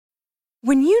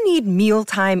When you need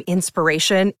mealtime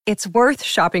inspiration, it's worth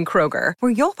shopping Kroger,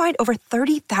 where you'll find over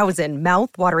 30,000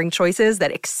 mouth-watering choices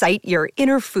that excite your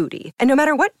inner foodie. And no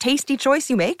matter what tasty choice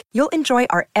you make, you'll enjoy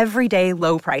our everyday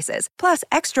low prices, plus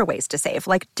extra ways to save,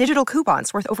 like digital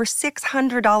coupons worth over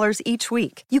 $600 each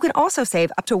week. You can also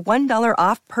save up to $1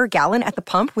 off per gallon at the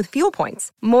pump with fuel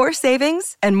points. More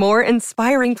savings and more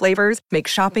inspiring flavors make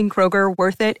shopping Kroger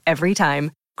worth it every time.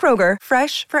 Kroger,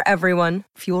 fresh for everyone.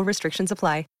 Fuel restrictions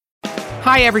apply.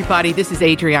 Hi, everybody. This is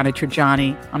Adriana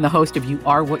Trajani. I'm the host of You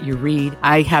Are What You Read.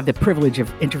 I have the privilege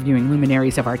of interviewing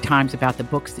luminaries of our times about the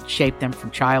books that shaped them from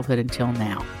childhood until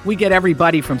now. We get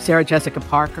everybody from Sarah Jessica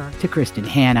Parker to Kristen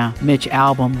Hanna, Mitch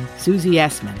Albom, Susie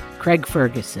Essman, Craig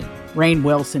Ferguson, Rainn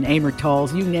Wilson, Amor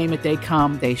Tolls, you name it, they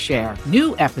come, they share.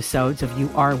 New episodes of You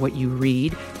Are What You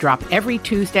Read drop every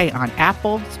Tuesday on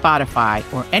Apple, Spotify,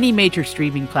 or any major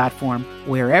streaming platform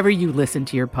wherever you listen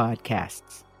to your podcasts.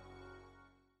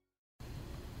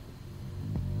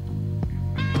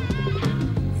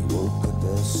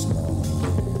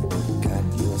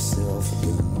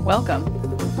 Welcome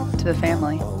to the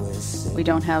family. We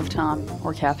don't have Tom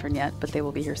or Catherine yet, but they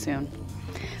will be here soon.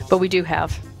 But we do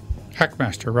have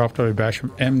Hackmaster Ralph W. Basham,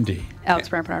 MD. Alex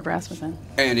Brant-Bernard Rasmussen.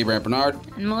 Andy Brant-Bernard.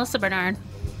 And Melissa Bernard.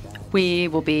 We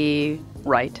will be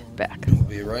right back. We'll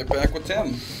be right back with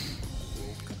Tim.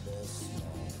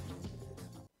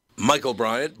 Michael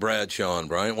Bryant, Bradshaw and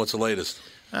Bryant, what's the latest?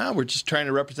 We're just trying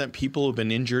to represent people who've been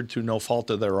injured through no fault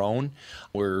of their own.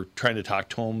 We're trying to talk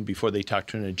to them before they talk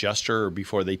to an adjuster or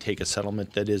before they take a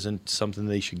settlement that isn't something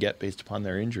they should get based upon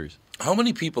their injuries. How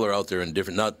many people are out there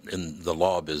not in the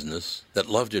law business, that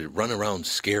love to run around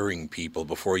scaring people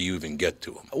before you even get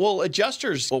to them? Well,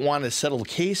 adjusters will want to settle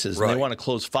cases and they want to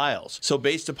close files. So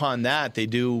based upon that, they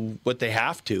do what they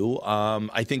have to.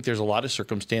 I think there's a lot of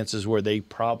circumstances where they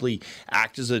probably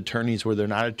act as attorneys where they're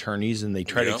not attorneys and they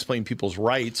try to explain people's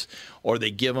rights, or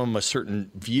they give them a certain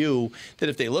view that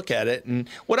if they look at it. And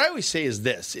what I always say is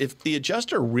this: if the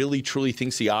adjuster really truly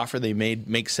thinks the offer they made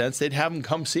makes sense, they'd have them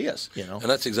come see us. And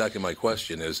that's exactly my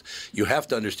question is, you have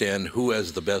to understand who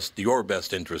has your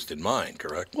best interest in mind,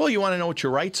 correct? Well, you want to know what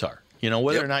your rights are.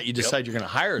 Whether or not you decide you're going to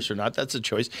hire us or not, that's a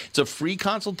choice. It's a free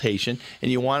consultation,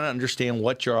 and you want to understand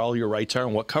what all your rights are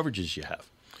and what coverages you have.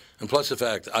 And plus the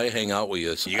fact I hang out with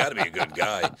you, so you got to be a good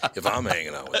guy if I'm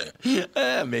hanging out with you.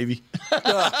 Maybe.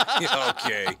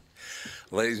 Okay.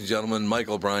 Ladies and gentlemen,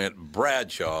 Michael Bryant,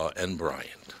 Bradshaw and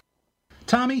Bryant.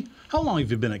 Tommy, how long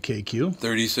have you been at KQ?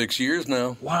 36 years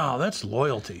now. Wow, that's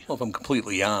loyalty. Well, if I'm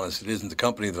completely honest, it isn't the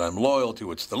company that I'm loyal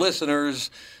to, it's the listeners.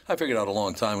 I figured out a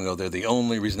long time ago they're the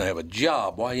only reason I have a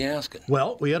job. Why are you asking?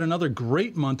 Well, we had another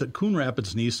great month at Coon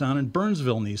Rapids Nissan and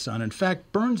Burnsville Nissan. In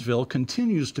fact, Burnsville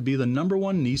continues to be the #1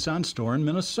 Nissan store in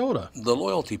Minnesota. The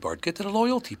loyalty part. Get to the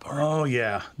loyalty part. Oh,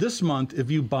 yeah. This month, if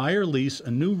you buy or lease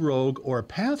a new Rogue or a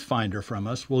Pathfinder from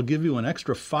us, we'll give you an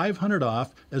extra $500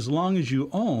 off as long as you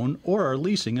own or are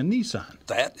leasing a Nissan.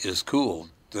 That is cool.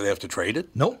 Do they have to trade it?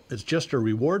 Nope. It's just a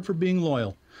reward for being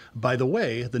loyal. By the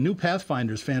way, the new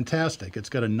Pathfinder is fantastic. It's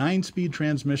got a 9-speed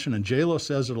transmission, and JLo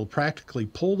says it'll practically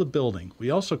pull the building. We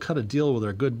also cut a deal with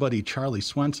our good buddy Charlie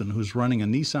Swenson, who's running a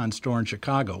Nissan store in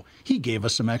Chicago. He gave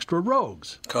us some extra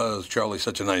Rogues. Because Charlie's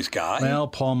such a nice guy? Well,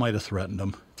 Paul might have threatened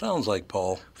him. Sounds like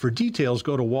Paul. For details,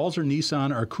 go to Walser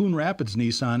Nissan or Coon Rapids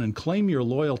Nissan and claim your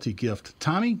loyalty gift.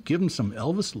 Tommy, give him some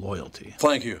Elvis loyalty.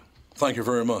 Thank you. Thank you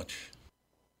very much.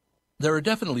 There are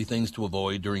definitely things to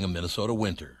avoid during a Minnesota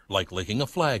winter, like licking a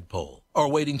flagpole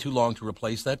or waiting too long to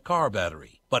replace that car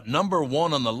battery. But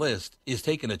 #1 on the list is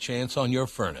taking a chance on your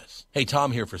furnace. Hey,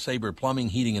 Tom here for Sabre Plumbing,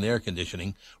 Heating, and Air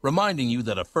Conditioning, reminding you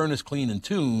that a furnace clean and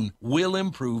tune will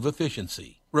improve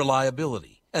efficiency,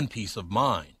 reliability, and peace of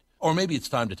mind. Or maybe it's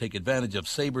time to take advantage of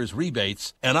Sabre's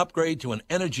rebates and upgrade to an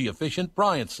energy-efficient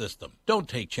Bryant system. Don't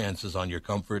take chances on your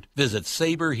comfort. Visit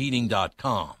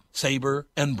SaberHeating.com. Sabre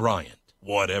and Bryant.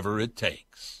 Whatever it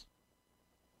takes.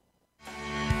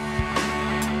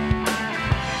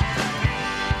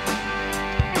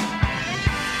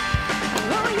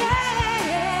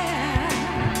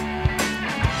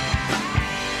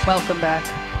 Welcome back.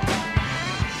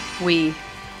 We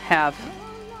have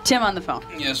Tim on the phone.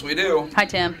 Yes, we do. Hi,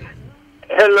 Tim.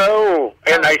 Hello.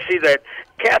 And I see that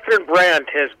Catherine Brandt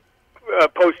has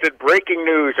posted breaking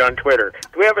news on Twitter.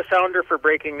 Do we have a sounder for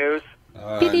breaking news?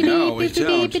 No, we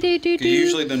don't.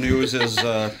 Usually the news is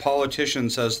politician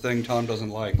says thing Tom doesn't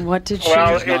like. What did she...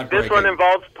 Well, this one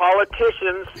involves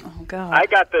politicians. Oh, God. I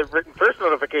got the first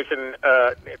notification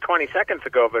 20 seconds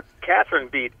ago, but Catherine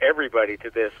beat everybody to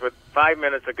this with 5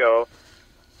 minutes ago.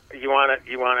 You want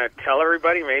to tell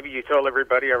everybody? Maybe you told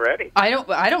everybody already. I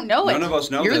don't know it. None of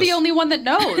us know You're this. the only one that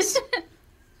knows.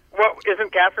 Well,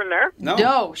 isn't Catherine there?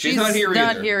 No, she's not here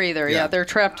either. Yeah. Yeah, they're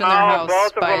trapped in their house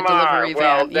both by of a them delivery are.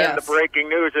 Well, van. then the breaking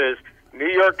news is New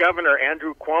York Governor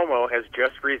Andrew Cuomo has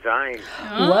just resigned.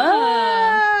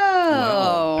 Whoa!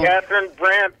 Catherine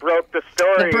Brandt broke the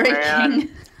story, The breaking man.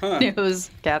 news.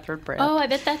 Catherine Brandt. Oh, I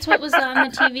bet that's what was on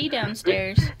the TV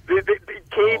downstairs. The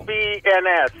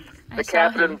KBNS, the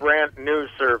Catherine him. Brandt News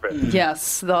Service.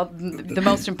 Yes, the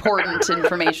most important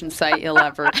information site you'll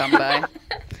ever come by.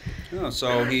 Oh,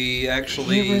 so he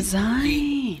actually... He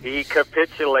resigned. He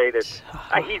capitulated.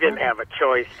 He didn't have a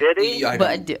choice, did he? I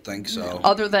don't think so.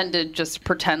 Other than to just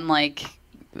pretend like,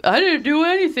 I didn't do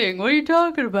anything. What are you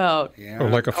talking about? Or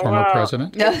like a former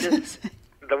president.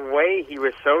 The way he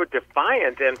was so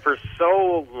defiant and for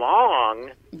so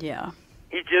long, yeah,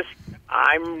 he just,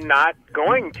 I'm not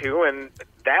going to, and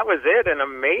that was it. And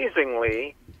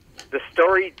amazingly, the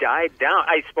story died down.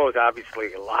 I suppose, obviously,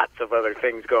 lots of other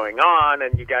things going on,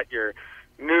 and you got your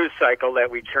news cycle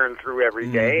that we churn through every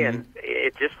day, and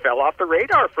it just fell off the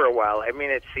radar for a while. I mean,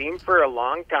 it seemed for a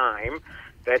long time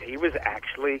that he was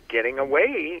actually getting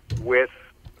away with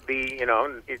the,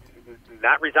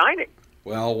 not resigning.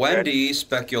 Well, Wendy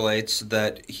speculates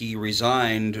that he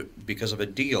resigned because of a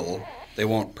deal. They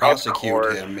won't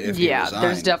prosecute him if he resigned. Yeah,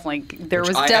 there's definitely,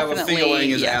 I have a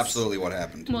feeling is absolutely what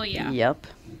happened. Well, yeah. Yep.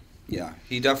 Yeah,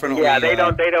 he definitely... Yeah, they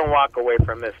don't walk away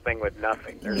from this thing with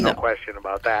nothing. There's no question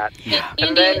about that. Yeah.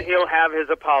 And then he'll have his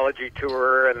apology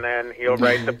tour, and then he'll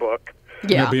write the book.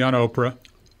 Yeah. He'll be on Oprah.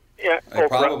 Yeah, Oprah.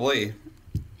 Probably.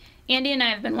 Andy and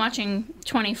I have been watching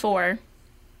 24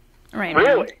 right now.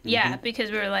 Really? Yeah, because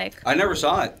we were like... I never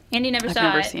saw it. Andy never saw it.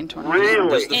 I've never seen 24. Really?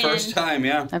 This is the first time,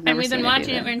 yeah. And we've been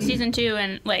watching it. We're in season 2,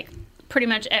 and like pretty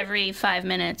much every 5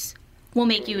 minutes, we'll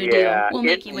make you a deal. We'll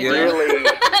make you a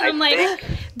deal. I'm like,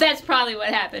 that's probably what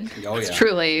happened. Oh, It's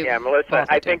truly. Yeah, Melissa,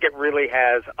 I think it really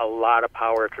has a lot of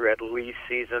power through at least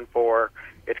season 4.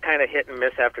 It's kind of hit and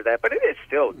miss after that, but it is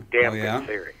still a damn good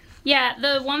series. Yeah,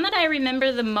 the one that I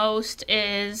remember the most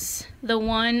is the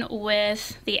one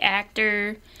with the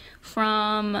actor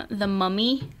from The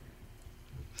Mummy.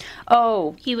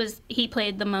 Oh. He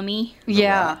played the Mummy.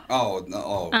 Yeah. Not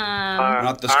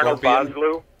the Scorpion. Arnold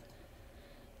Vosloo?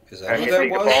 Is that what that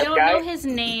was? I don't know his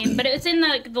name, but it's in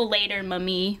the later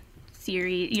Mummy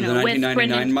series. The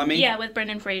 1999 Mummy? Yeah, with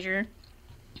Brendan Fraser.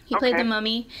 He played the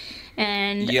Mummy,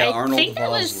 and Yeah, I Arnold think that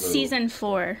was Vosloo. season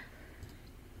 4.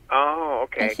 Oh,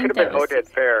 okay. I It think could have been that was- Odette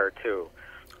Fair, too.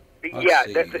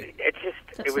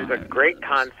 It was a great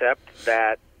concept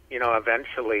that,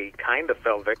 eventually kind of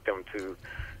fell victim to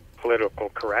political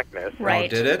correctness.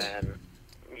 Right. Oh, did it? And,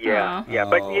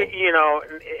 but,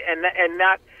 and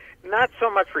not so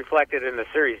much reflected in the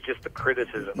series, just the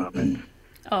criticism of it.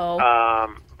 Oh.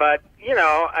 But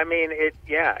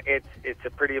it's a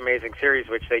pretty amazing series,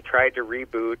 which they tried to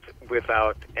reboot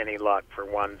without any luck for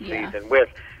one season with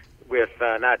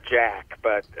not Jack,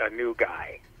 but a new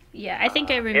guy. Yeah, I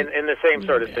think I remember in the same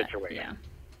sort of situation. Yeah.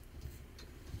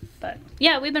 But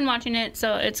yeah, we've been watching it,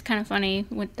 so it's kind of funny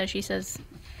that she says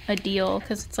a deal,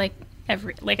 because it's like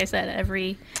every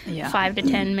 5 to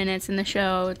 10 minutes in the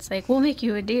show, it's like, we'll make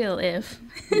you a deal if.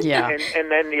 Yeah.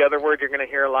 And then the other word you're going to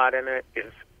hear a lot in it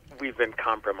is, we've been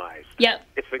compromised. Yep.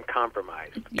 It's been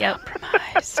compromised. Yep.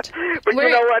 Compromised. But you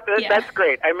know what? That's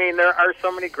great. I mean, there are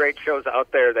so many great shows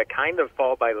out there that kind of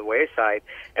fall by the wayside.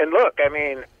 And look, I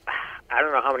mean, I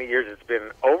don't know how many years it's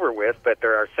been over with, but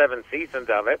there are 7 seasons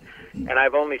of it, and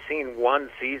I've only seen 1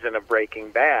 season of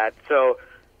Breaking Bad. So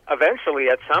eventually,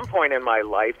 at some point in my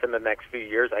life in the next few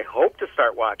years, I hope to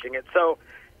start watching it. So,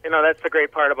 that's the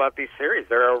great part about these series.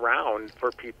 They're around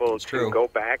for people to go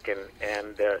back and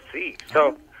see.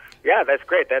 So, yeah, that's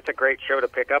great. That's a great show to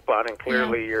pick up on, and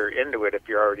clearly you're into it if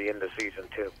you're already into season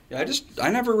 2. Yeah, I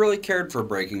never really cared for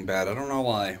Breaking Bad. I don't know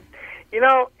why.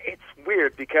 It's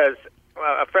weird because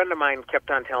a friend of mine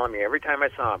kept on telling me every time I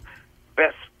saw him,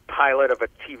 best pilot of a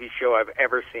TV show I've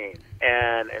ever seen.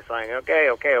 And it's like, okay.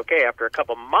 After a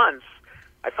couple months,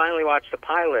 I finally watched the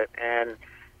pilot, and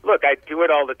look, I do it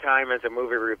all the time as a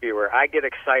movie reviewer. I get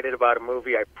excited about a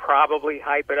movie. I probably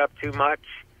hype it up too much.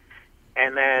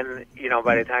 And then,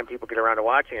 by the time people get around to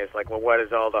watching it, it's like, well, what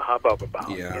is all the hubbub about,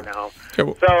 Yeah.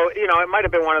 So, it might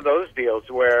have been one of those deals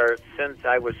where since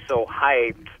I was so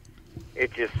hyped,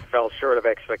 it just fell short of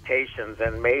expectations.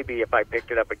 And maybe if I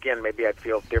picked it up again, maybe I'd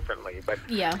feel differently. But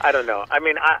I don't know. I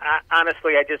mean, I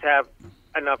honestly, I just have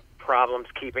enough problems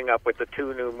keeping up with the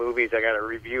 2 new movies I got to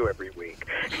review every week,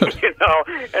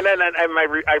 And then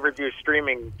I review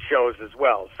streaming shows as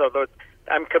well. So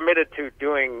I'm committed to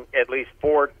doing at least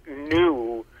 4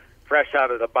 new, fresh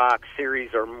out of the box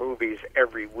series or movies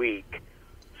every week.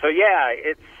 So yeah,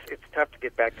 it's tough to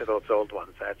get back to those old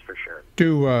ones. That's for sure.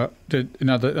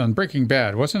 On Breaking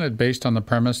Bad, wasn't it based on the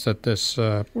premise that this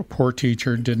poor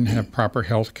teacher didn't have proper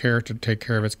health care to take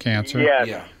care of his cancer? Yes.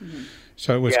 Yeah.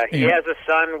 So it was. Yeah, he has a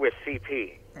son with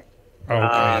CP.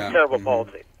 Cerebral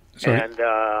palsy. So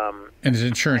and his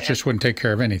insurance just wouldn't take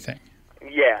care of anything.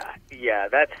 Yeah,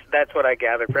 that's what I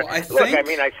gathered. Well, I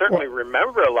certainly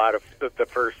remember a lot of the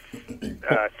first,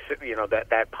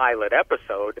 that pilot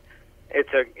episode.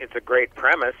 It's a great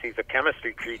premise. He's a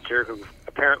chemistry teacher who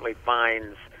apparently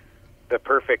finds the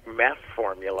perfect meth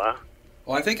formula.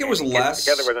 Well, I think it was less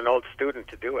together with an old student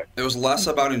to do it. It was less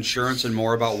about insurance and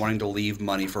more about wanting to leave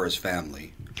money for his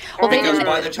family. Well, because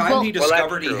by the time he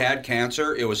discovered he had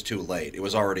cancer, it was too late. It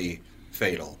was already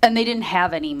fatal. And they didn't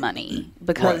have any money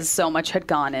because so much had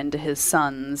gone into his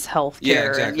son's health care. Yeah,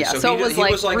 exactly. And, so he was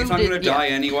like, if I'm going to die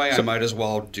anyway, I might as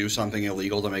well do something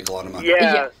illegal to make a lot of money.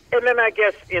 Yeah. And then I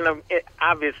guess,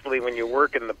 obviously when you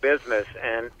work in the business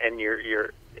and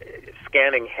you're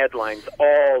scanning headlines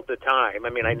all the time, I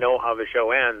mean, I know how the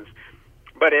show ends,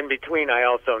 but in between I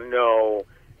also know,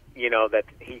 that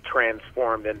he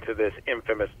transformed into this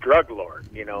infamous drug lord,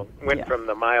 went from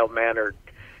the mild-mannered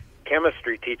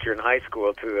chemistry teacher in high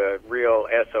school to a real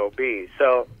SOB.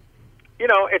 So,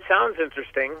 it sounds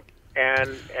interesting,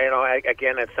 and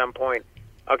again, at some point,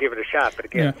 I'll give it a shot. But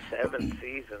again, 7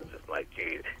 seasons is like,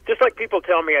 geez. Just like people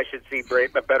tell me I should see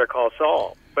Better Call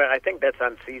Saul, but I think that's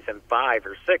on season 5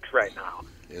 or 6 right now.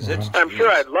 Is it? I'm sure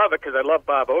I'd love it because I love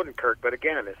Bob Odenkirk, but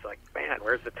again, it's like, man,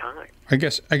 where's the time? I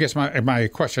guess my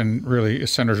question really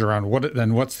centers around what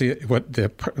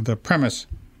the premise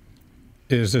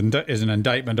is an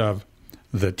indictment of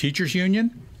the teachers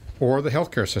union or the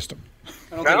healthcare system.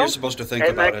 I don't think you're supposed to think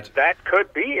about it. That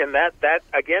could be, and that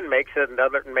again makes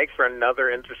for another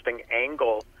interesting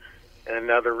angle and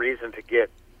another reason to get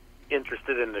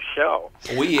interested in the show.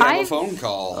 We have a phone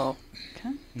call. Oh,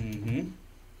 okay. Mm-hmm.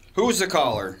 Who's the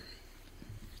caller?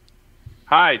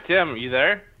 Hi, Tim. You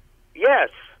there? Yes.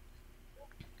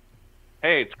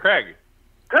 Hey, it's Craig.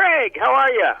 Craig, how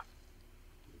are you?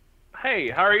 Hey,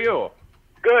 how are you?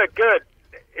 Good.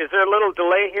 Is there a little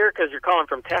delay here because you're calling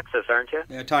from Texas, aren't you?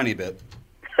 Yeah, a tiny bit.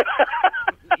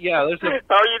 Yeah, there's a.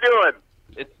 How are you doing?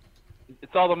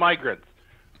 It's all the migrants.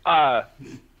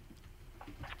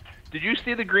 Did you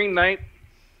see The Green Knight?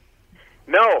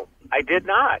 No, I did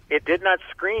not. It did not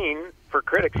screen for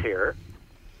critics here.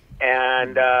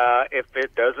 And if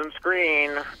it doesn't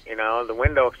screen, the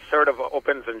window sort of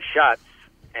opens and shuts.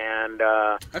 And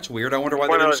that's weird. I wonder why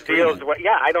they didn't screen it.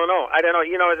 I don't know.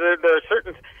 There are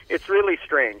certain. It's really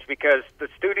strange because the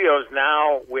studios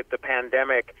now, with the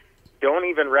pandemic, don't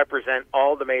even represent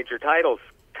all the major titles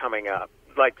coming up.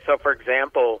 Like, so for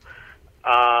example,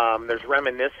 there's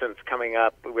Reminiscence coming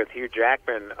up with Hugh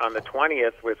Jackman on the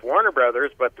 20th with Warner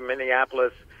Brothers, but the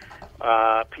Minneapolis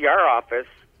PR office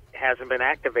hasn't been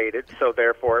activated, so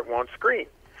therefore it won't screen.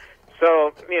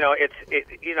 So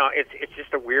it's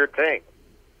just a weird thing.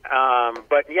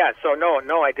 But yeah, so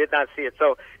no, I did not see it.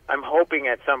 So I'm hoping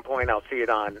at some point I'll see it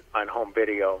on home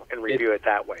video and review it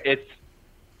that way.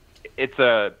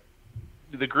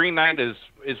 The Green Knight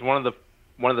is one of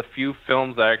the few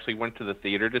films I actually went to the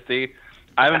theater to see.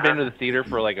 I haven't been to the theater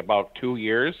for like about 2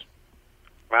 years.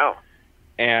 Wow.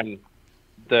 And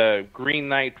the Green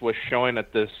Knight was showing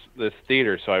at this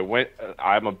theater, so I went.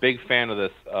 I'm a big fan of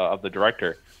this of the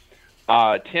director.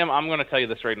 Tim, I'm going to tell you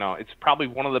this right now. It's probably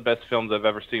one of the best films I've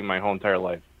ever seen in my whole entire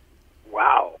life.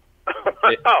 Wow.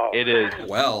 It is.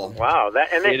 Well. Wow.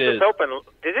 Did this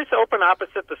open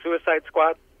opposite the Suicide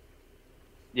Squad?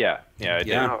 Yeah. It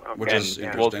did. Which is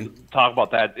interesting. We'll talk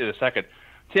about that in a second.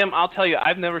 Tim, I'll tell you,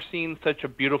 I've never seen such a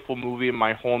beautiful movie in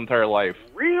my whole entire life.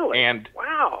 Really? And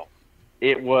wow.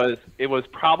 It was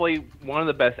probably one of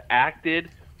the best acted,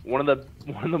 one of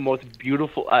the most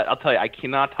beautiful. I'll tell you, I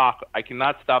cannot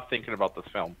stop thinking about this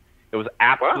film. It was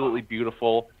absolutely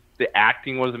beautiful. The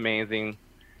acting was amazing,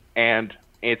 and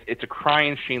it's a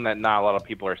crying shame that not a lot of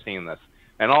people are seeing this.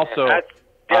 And also, that's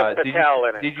Dev Patel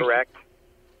in it, correct?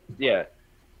 Yeah.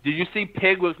 Did you see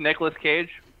Pig with Nicolas Cage?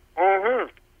 Mm-hmm.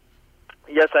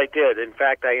 Yes, I did. In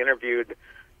fact, I interviewed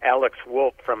Alex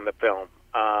Wolff from the film,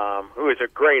 who is a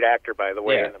great actor, by the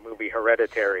way, in the movie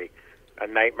Hereditary, a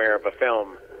nightmare of a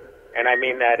film. And I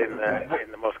mean that in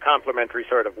the most complimentary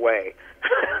sort of way.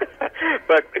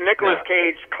 But Nicolas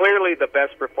Cage, clearly the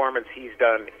best performance he's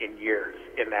done in years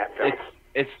in that film.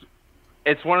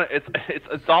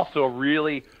 It's also a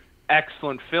really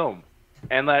excellent film,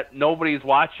 and that nobody's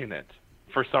watching it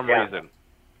for some reason.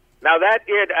 Now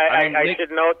I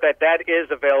should note that is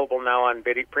available now on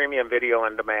premium video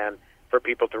on demand for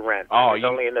people to rent. It's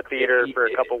only in the theater for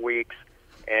a couple weeks,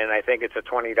 and I think it's a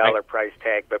 $20 price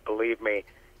tag. But believe me,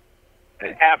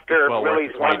 after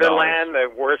Willy's Wonderland, the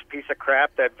worst piece of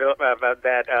crap that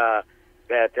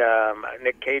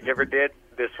Nick Cage ever did,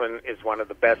 this one is one of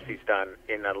the best he's done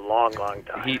in a long, long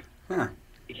time.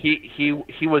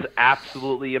 He was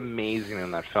absolutely amazing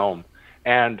in that film,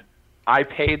 and I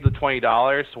paid the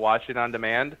 $20 to watch it on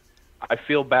demand. I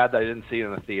feel bad that I didn't see it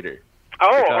in the theater.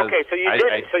 Oh, okay. So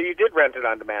you did rent it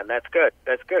on demand. That's good.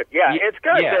 That's good. Yeah, it's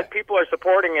good that people are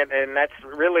supporting it, and that's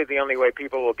really the only way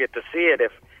people will get to see it.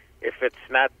 If it's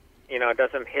not, it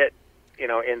doesn't hit,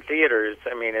 in theaters.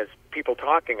 I mean, it's people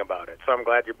talking about it. So I'm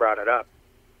glad you brought it up.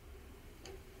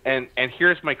 And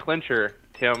here's my clincher,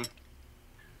 Tim.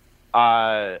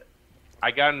 I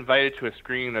got invited to a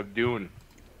screening of Dune.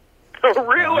 Oh,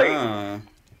 really?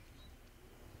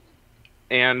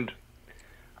 And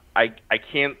I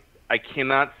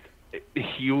cannot.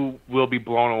 You will be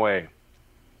blown away.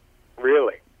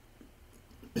 Really?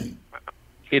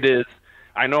 It is.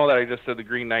 I know that I just said the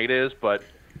Green Knight is, but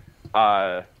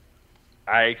I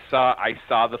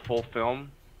saw the full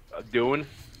film, Dune,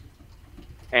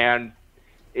 and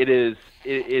it's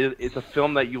a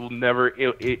film that you will never.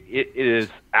 It is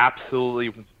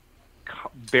absolutely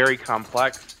very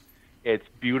complex. It's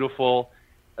beautiful.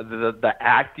 The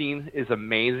acting is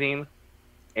amazing,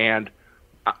 and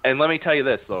let me tell you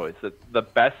this though: it's the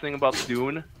best thing about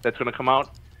Dune that's going to come out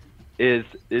is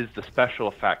the special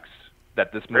effects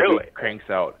that this movie cranks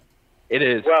out. It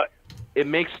is. Well, it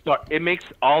makes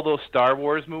all those Star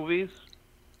Wars movies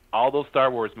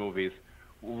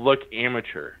look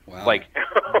amateur. Wow. Like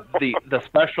the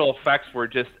special effects were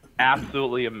just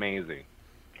absolutely amazing.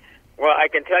 Well, I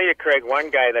can tell you, Craig, one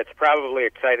guy that's probably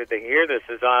excited to hear this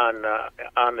is on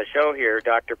the show here,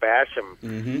 Dr. Basham,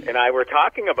 and I were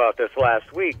talking about this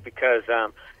last week because,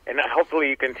 and hopefully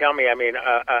you can tell me, I mean,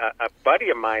 a buddy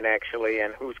of mine actually,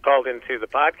 and who's called into the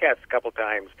podcast a couple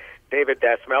times, David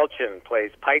Dasmelchian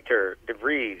plays Piter de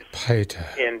Vries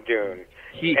in Dune.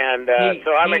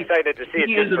 So I'm excited to see it.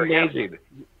 He is amazing.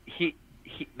 He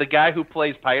the guy who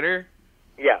plays Piter.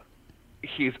 Yeah.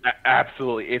 He's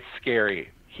absolutely. It's scary.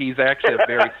 He's actually a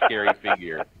very scary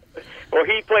figure. Well,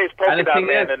 he plays Polka Dot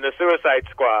Man in the Suicide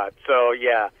Squad, so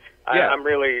I'm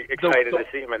really excited to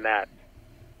see him in that.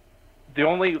 The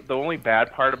only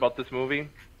bad part about this movie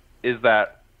is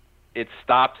that it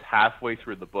stops halfway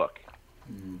through the book.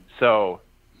 So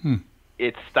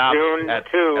it stops at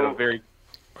a very.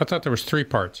 I thought there was 3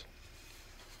 parts.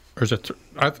 Or is it?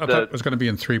 I thought it was going to be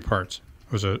in 3 parts.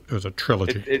 It was a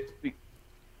trilogy.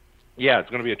 Yeah, it's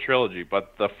going to be a trilogy.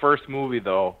 But the first movie,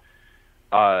 though,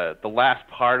 the last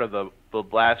part of the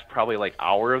last probably like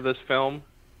hour of this film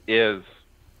is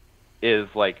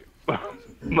like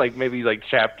like maybe like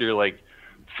chapter like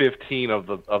 15 of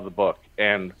the book,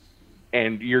 and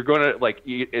you're gonna like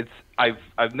it's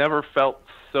I've never felt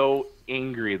so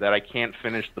angry that I can't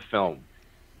finish the film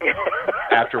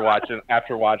after watching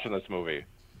this movie,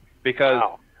 because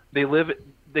they leave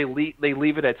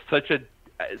it at such a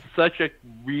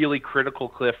really critical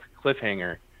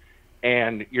cliffhanger,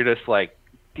 and you're just like,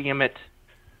 damn it,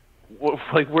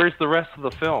 like where's the rest of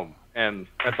the film? And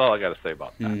that's all I got to say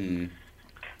about that.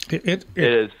 It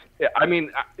is. I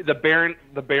mean, the Baron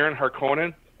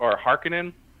Harkonnen or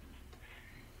Harkonnen.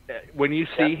 When you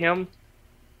see him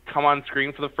come on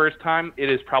screen for the first time, it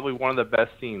is probably one of the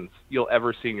best scenes you'll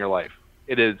ever see in your life.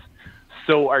 It is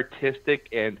so artistic,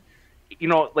 and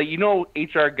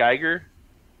H.R. Geiger.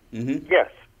 Yes.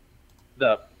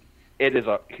 The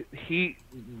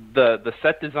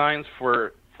set designs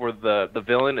for the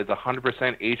villain is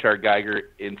 100% H.R.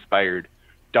 Geiger inspired.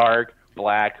 Dark,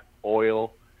 black,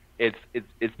 oil. It's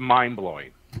mind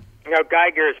blowing.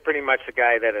 Geiger is pretty much the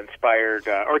guy that inspired,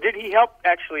 or did he help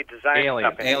actually design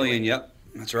Alien? Alien, yep,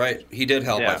 that's right. He did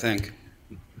help, I think.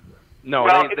 No,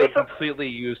 they completely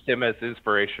used him as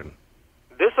inspiration.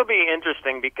 This will be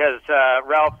interesting because,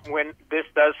 Ralph, when this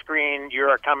does screen, you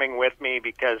are coming with me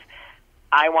because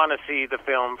I want to see the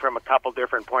film from a couple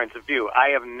different points of view. I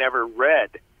have never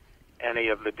read any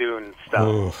of the Dune stuff.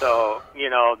 Oof. So,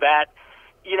 that,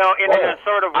 in a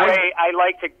sort of way, I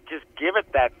like to just give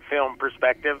it that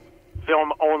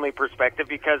film-only perspective,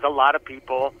 because a lot of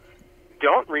people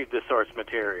don't read the source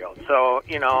material. So,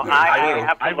 I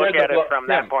have to look at it from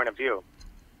that point of view.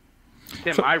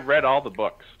 Tim, I read all the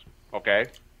books, okay?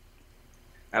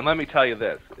 And let me tell you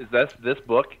this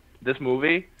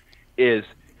movie is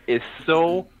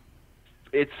so,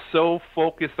 it's so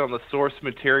focused on the source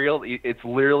material. It's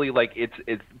literally like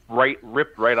it's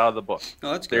ripped right out of the book.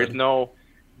 Oh, that's good.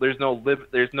 There's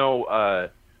no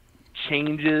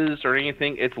changes or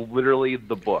anything. It's literally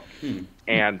the book,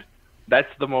 and that's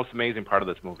the most amazing part of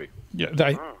this movie. Yeah,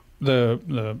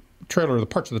 the trailer, the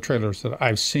parts of the trailers that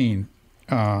I've seen,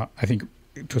 I think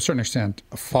to a certain extent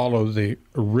follow the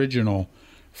original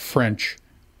French,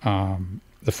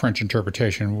 the French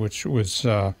interpretation, which was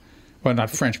well, not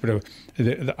French, but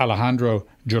Alejandro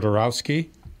Jodorowsky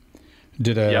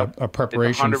did a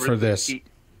preparation for this.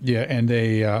 Yeah, and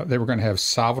they were going to have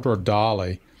Salvador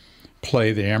Dali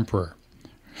play the emperor.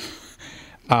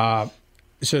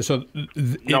 This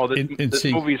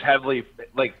movie's heavily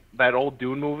like that old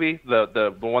Dune movie,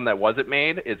 the one that wasn't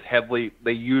made. It's heavily,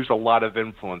 they used a lot of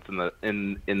influence in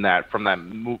that from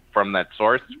that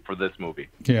source for this movie.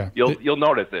 Yeah, you'll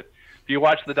notice it if you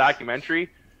watch the documentary.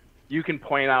 You can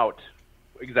point out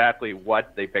exactly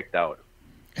what they picked out.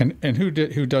 And who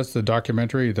does the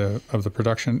documentary of the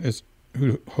production is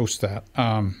who hosts that?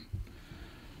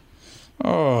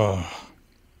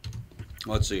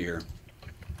 Let's see here.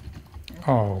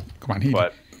 Oh, come on!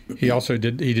 He also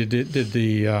did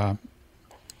the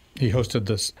he hosted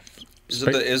this.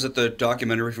 Is it the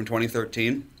documentary from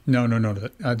 2013? No.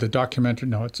 The documentary.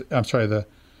 No, I'm sorry. The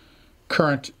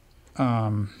current.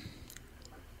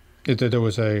 There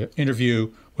was a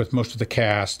interview with most of the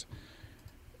cast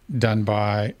done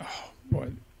by.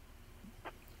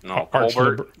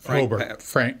 Colbert.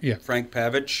 Frank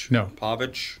Pavich. No.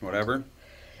 Pavich, whatever.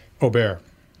 Aubert.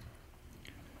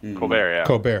 Colbert, yeah.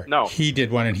 Colbert. No. He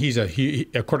did one, and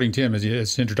according to him, as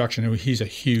his introduction, he's a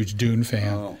huge Dune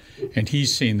fan. Oh. And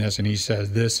he's seen this, and he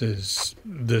says this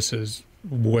is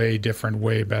way different,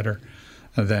 way better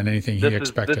than anything he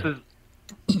expected.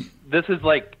 This is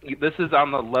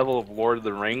on the level of Lord of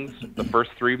the Rings, the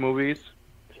first 3 movies,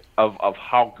 of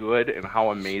how good and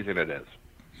how amazing it is.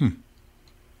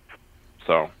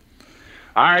 So,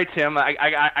 all right, Tim,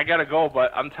 I gotta go,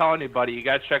 but I'm telling you, buddy, you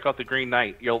gotta check out The Green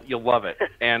Knight. You'll love it,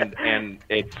 and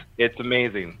it's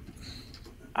amazing.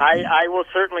 I will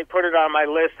certainly put it on my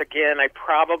list again. I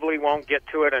probably won't get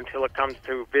to it until it comes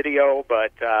to video,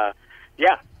 but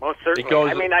yeah, most certainly.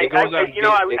 I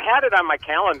had it on my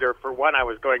calendar for one I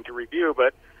was going to review,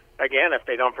 but again, if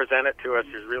they don't present it to us,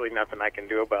 there's really nothing I can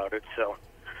do about it. So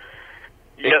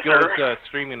it goes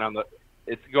streaming on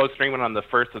the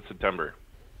 1st of September.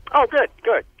 Oh,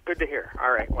 good to hear.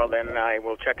 All right, well then I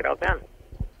will check it out then.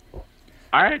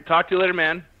 All right, talk to you later,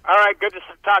 man. All right, good to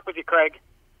talk with you, Craig.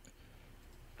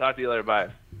 Talk to you later. Bye.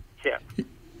 Yeah.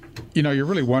 You know, you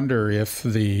really wonder if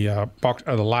the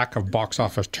lack of box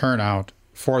office turnout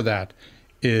for that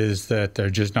is that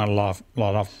there's just not a lot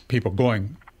of people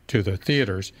going to the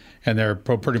theaters, and they're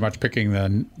pretty much picking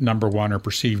the number one or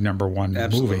perceived number one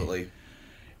movie.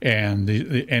 And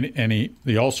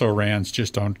the also-rans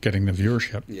just aren't getting the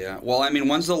viewership. Yeah. Well, I mean,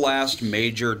 when's the last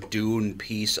major Dune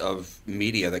piece of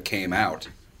media that came out?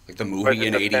 Like the movie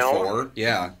in '84?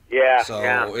 Yeah. Yeah.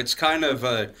 So it's kind of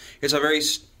it's a very,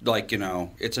 like, you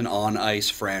know, it's an on-ice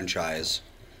franchise.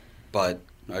 But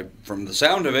from the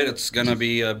sound of it, it's going to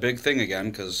be a big thing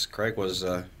again because Craig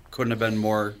couldn't have been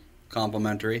more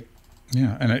complimentary.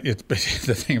 Yeah, and it's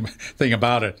the thing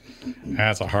about it.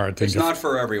 That's a hard thing. It's not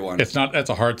for everyone. That's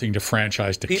a hard thing to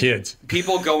franchise to kids.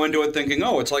 People go into it thinking,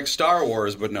 "Oh, it's like Star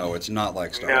Wars," but no, it's not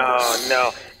like Star Wars.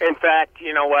 No. In fact,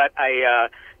 you know what? I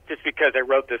just because I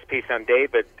wrote this piece on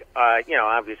David,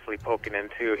 obviously poking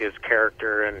into his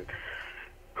character and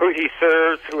who he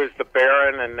serves, who is the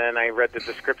Baron, and then I read the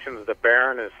description of the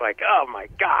Baron, and it's like, oh my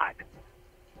God,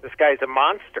 this guy's a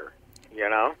monster. You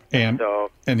know, and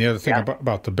the other thing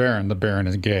about the Baron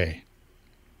is gay.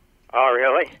 Oh,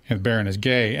 really? And the Baron is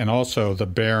gay, and also the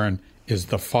Baron is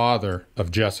the father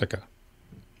of Jessica,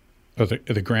 or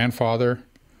the grandfather,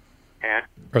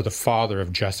 or the father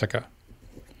of Jessica.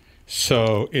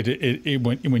 So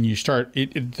when you start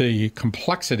the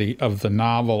complexity of the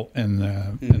novel and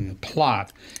the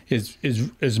plot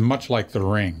is much like The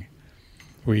Ring.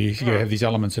 You have these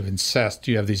elements of incest.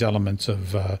 You have these elements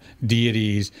of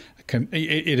deities.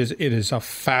 It is a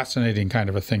fascinating kind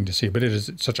of a thing to see, but it is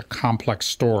such a complex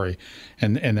story,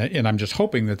 and I'm just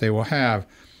hoping that they will have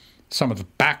some of the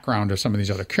background of some of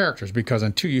these other characters, because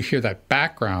until you hear that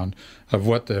background of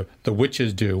what the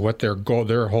witches do, what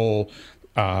their whole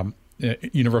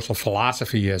universal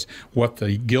philosophy is, what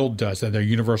the guild does, and their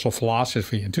universal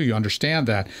philosophy, until you understand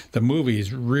that, the movie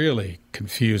is really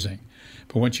confusing.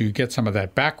 But once you get some of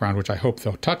that background, which I hope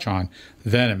they'll touch on,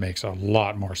 then it makes a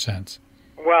lot more sense.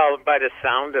 Well, by the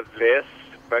sound of this,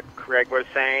 what Craig was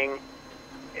saying,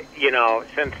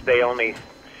 since they only,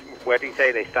 what did he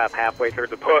say, they stop halfway through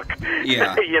the book?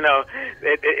 Yeah.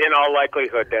 In all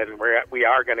likelihood, then we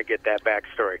are going to get that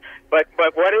backstory. But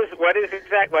what is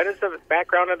the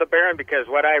background of the Baron? Because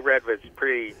what I read was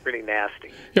pretty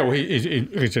nasty. Yeah, well,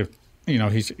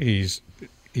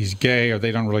 he's gay, or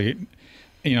they don't really.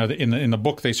 in the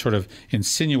book they sort of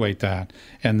insinuate that,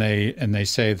 and they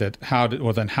say that how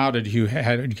did you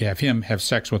have him have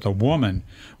sex with a woman,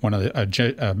 one of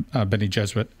the Bene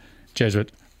Gesserit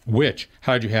witch?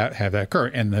 How did you have that occur?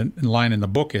 And the line in the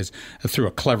book is through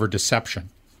a clever deception.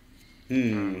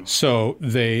 So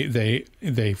they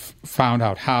found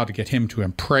out how to get him to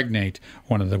impregnate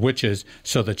one of the witches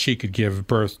so that she could give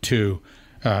birth to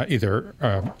either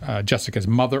Jessica's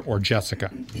mother or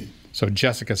Jessica. So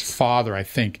Jessica's father, I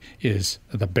think, is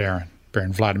the Baron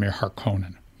Vladimir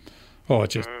Harkonnen. Oh,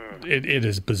 it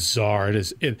is bizarre.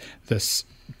 This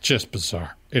just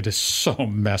bizarre. It is so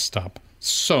messed up.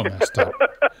 So messed up.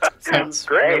 Sounds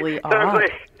great. Really odd.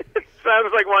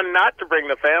 Sounds like one not to bring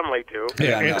the family to.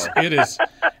 Yeah, it is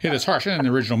harsh. And in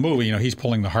the original movie, he's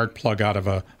pulling the heart plug out of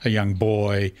a young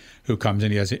boy who comes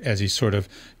in as he's sort of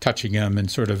touching him and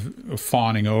sort of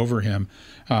fawning over him.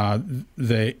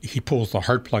 He pulls the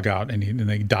heart plug out and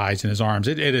he dies in his arms.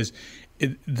 Well,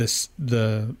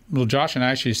 Josh and I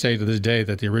actually say to this day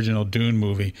that the original Dune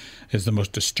movie is the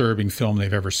most disturbing film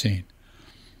they've ever seen.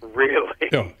 Really?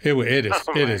 No, it is.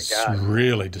 It is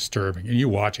really disturbing. And you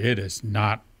watch it is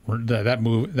not. That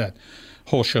movie, that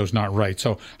whole show's not right.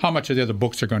 So how much of the other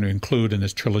books are going to include in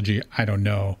this trilogy, I don't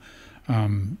know.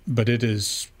 But it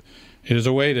is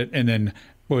a way to. And then,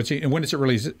 when is it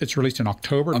released? It's released in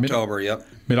October. Yep.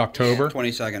 Mid-October.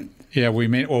 22nd. Yeah, we're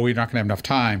not going to have enough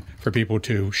time for people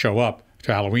to show up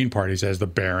to Halloween parties as the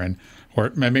Baron,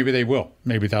 or maybe they will.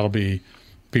 Maybe that'll be.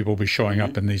 People will be showing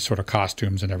up in these sort of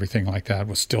costumes and everything like that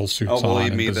with still suits on. Oh,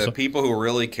 believe me, the people who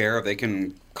really care, they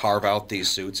can carve out these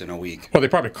suits in a week. Well, they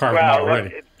probably carved them out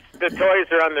already. The toys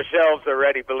are on the shelves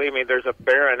already. Believe me, there's a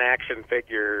Baron action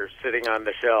figure sitting on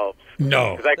the shelves.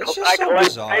 No. I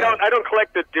don't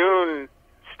collect the Dune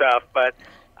stuff, but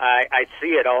I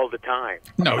see it all the time.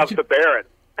 No. Of the Baron.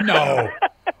 No.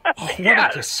 What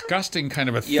a disgusting kind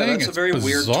of a thing. Yeah, that's a very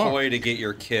weird toy to get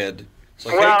your kid. It's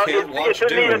like, hey, kid, watch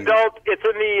Dune. It's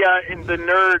in the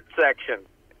nerd section.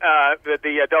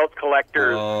 The adult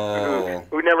collectors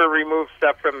who never remove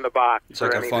stuff from the box. It's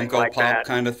like a Funko like Pop that.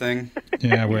 kind of thing.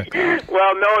 Yeah. Well,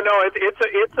 no,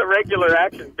 it's a regular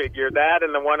action figure. That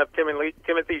and the one of Timothy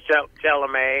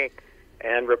Chalamet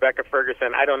and Rebecca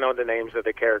Ferguson. I don't know the names of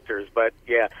the characters, but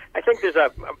yeah, I think there's the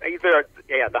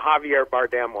Javier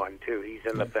Bardem one too. He's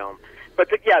in the film, but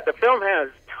the film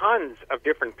has tons of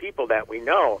different people that we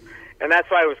know, and that's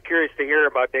why I was curious to hear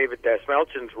about David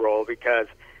Dastmalchian's role because,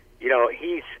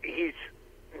 he's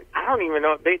I don't even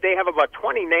know. They have about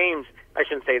 20 names. I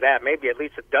shouldn't say that. Maybe at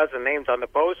least a dozen names on the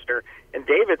poster, and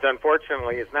David's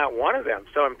unfortunately is not one of them.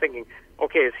 So I'm thinking,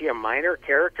 okay, is he a minor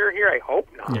character here? I hope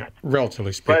not. Yeah,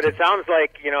 relatively speaking. But it sounds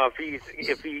like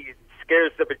if he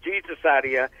scares the bejesus out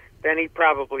of you, then he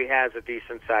probably has a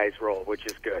decent-sized role, which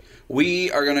is good.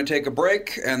 We are going to take a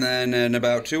break, and then in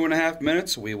about 2.5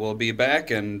 minutes, we will be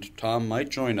back, and Tom might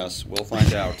join us. We'll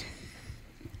find out.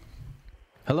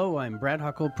 Hello, I'm Brad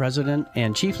Huckle, President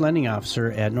and Chief Lending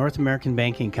Officer at North American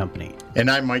Banking Company. And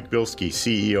I'm Mike Bilski,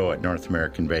 CEO at North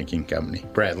American Banking Company,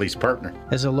 Bradley's partner.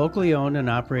 As a locally owned and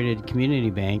operated community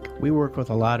bank, we work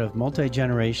with a lot of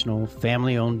multi-generational,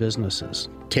 family-owned businesses.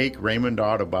 Take Raymond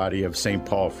Auto Body of St.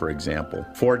 Paul, for example.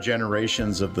 4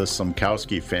 generations of the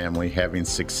Slumkowski family having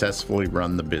successfully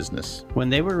run the business. When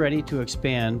they were ready to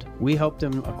expand, we helped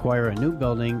them acquire a new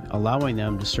building, allowing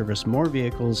them to service more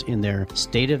vehicles in their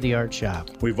state-of-the-art shop.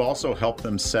 We've also helped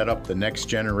them set up the next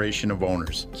generation of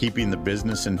owners, keeping the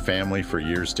business and family for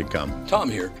years to come. Tom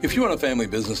here. If you run a family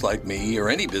business like me or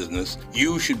any business,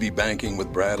 you should be banking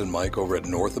with Brad and Mike over at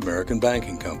North American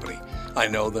Banking Company. I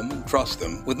know them and trust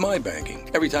them with my banking.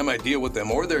 Every time I deal with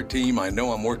them or their team, I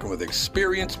know I'm working with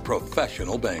experienced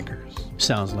professional bankers.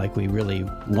 Sounds like we really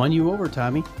won you over,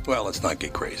 Tommy. Well, let's not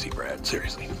get crazy, Brad.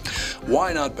 Seriously.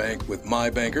 Why not bank with my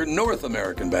banker, North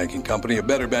American Banking Company, a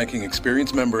better banking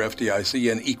experience, member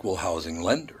FDIC, and equal housing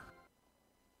lender?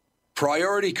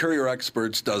 Priority Courier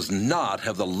Experts does not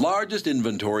have the largest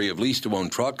inventory of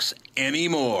lease-to-own trucks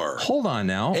anymore. Hold on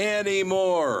now.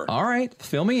 Anymore. All right,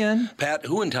 fill me in. Pat,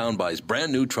 who in town buys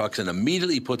brand new trucks and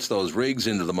immediately puts those rigs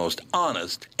into the most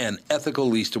honest and ethical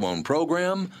lease-to-own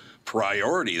program?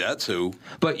 Priority, that's who.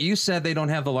 But you said they don't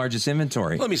have the largest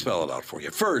inventory. Let me spell it out for you.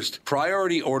 First,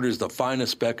 Priority orders the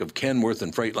finest spec of Kenworth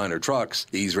and Freightliner trucks.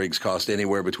 These rigs cost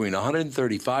anywhere between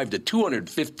 $135,000 to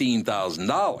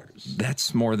 $215,000.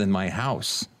 That's more than my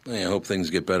house. I hope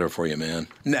things get better for you, man.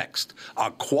 Next,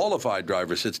 a qualified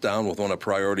driver sits down with one of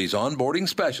Priority's onboarding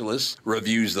specialists,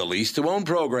 reviews the lease-to-own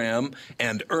program,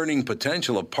 and earning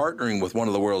potential of partnering with one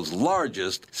of the world's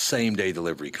largest same-day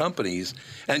delivery companies,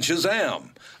 and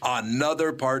shazam,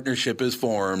 another partnership is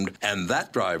formed, and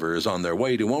that driver is on their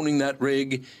way to owning that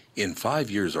rig in 5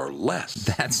 years or less.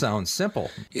 That sounds simple.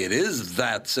 It is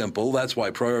that simple. That's why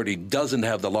Priority doesn't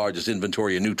have the largest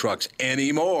inventory of new trucks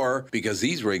anymore, because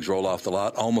these rigs roll off the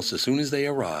lot almost as soon as they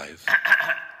arrive.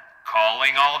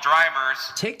 Calling all drivers.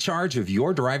 Take charge of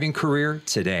your driving career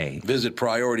today. Visit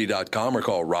Priority.com or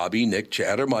call Robbie, Nick,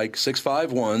 Chad, or Mike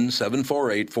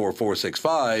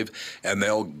 651-748-4465, and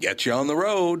they'll get you on the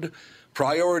road.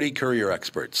 Priority Courier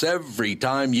Experts. Every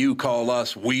time you call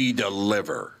us, we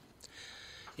deliver.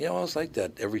 You know, it's like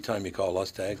that every time you call us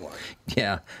tagline.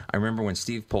 Yeah, I remember when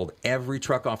Steve pulled every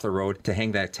truck off the road to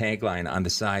hang that tagline on the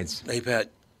sides. Hey,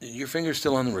 Pat, your finger's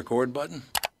still on the record button?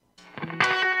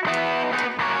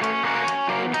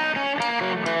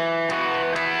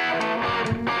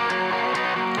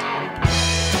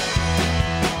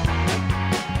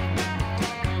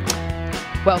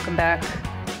 Welcome back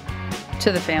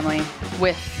to the family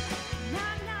with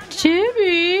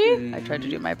Timmy. I tried to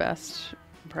do my best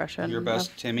impression. Your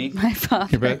best, Timmy? My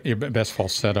father. Your best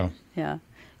falsetto. Yeah.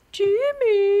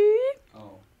 Jimmy.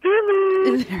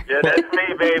 Jimmy. Yeah, that's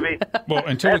me, baby. Well,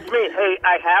 that's me. Hey,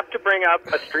 I have to bring up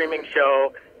a streaming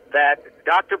show that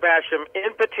Dr. Basham,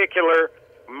 in particular,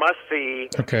 must see.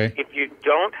 Okay. If you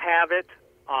don't have it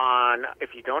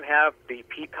if you don't have the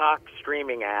Peacock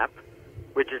streaming app,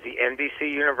 which is the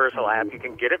NBC Universal app, you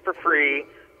can get it for free.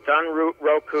 It's on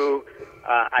Roku.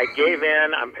 I gave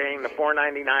in. I'm paying the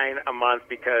 $4.99 a month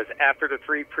because after the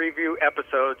 3 preview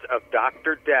episodes of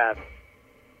Dr. Death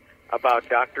about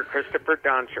Dr. Christopher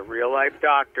Dunch, a real-life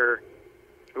doctor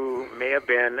who may have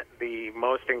been the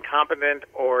most incompetent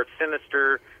or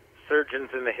sinister surgeons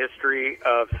in the history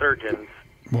of surgeons.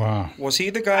 Wow. Was he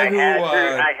the guy who...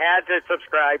 I had to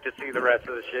subscribe to see the rest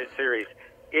of the series.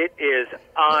 It is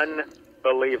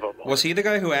unbelievable. Was he the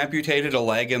guy who amputated a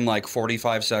leg in like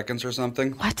 45 seconds or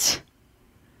something? What?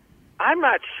 I'm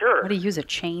not sure. What, do you use a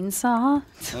chainsaw?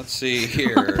 Let's see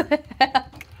here.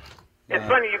 It's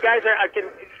funny, you guys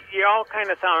you all kind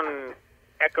of sound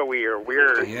echoey or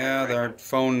weird. Yeah, their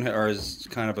phone is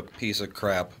kind of a piece of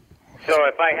crap. So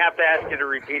if I have to ask you to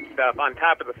repeat stuff, on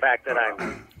top of the fact that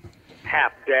I'm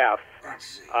half deaf,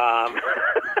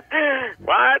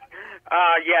 what?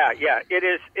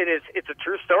 It's a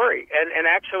true story. And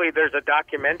actually there's a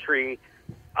documentary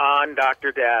on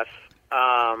Dr. Death,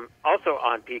 also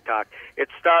on Peacock. It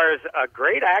stars a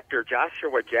great actor,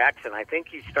 Joshua Jackson. I think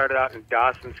he started out in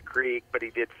Dawson's Creek, but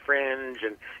he did Fringe,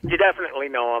 and you definitely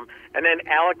know him. And then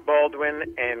Alec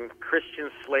Baldwin and Christian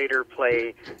Slater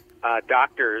play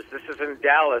doctors. This is in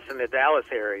Dallas, in the Dallas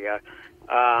area,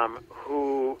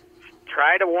 who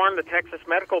try to warn the Texas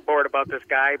Medical Board about this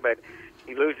guy, but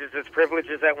he loses his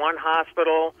privileges at one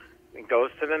hospital and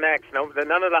goes to the next. None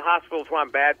of the hospitals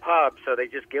want bad pubs, so they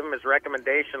just give him his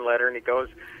recommendation letter, and he goes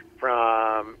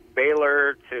from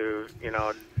Baylor to,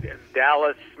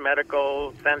 Dallas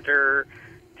Medical Center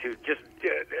to just,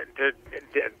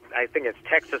 I think it's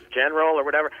Texas General or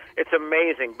whatever. It's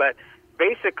amazing. But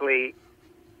basically,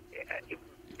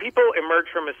 people emerge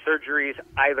from his surgeries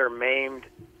either maimed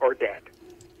or dead.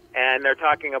 And they're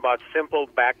talking about simple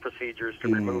back procedures to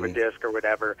remove a disc or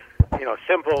whatever.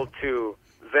 Simple to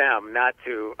them, not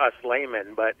to us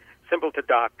laymen, but simple to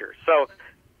doctors. So,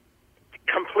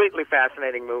 completely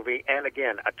fascinating movie, and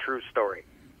again, a true story.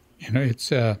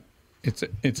 It's a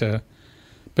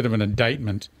bit of an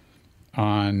indictment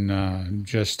on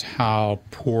just how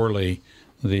poorly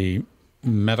the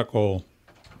medical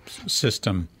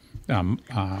system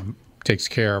takes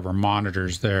care of or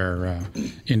monitors their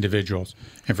individuals.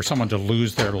 And for someone to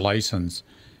lose their license,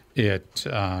 you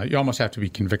almost have to be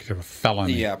convicted of a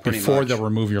felony before they'll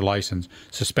remove your license,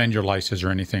 suspend your license, or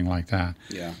anything like that.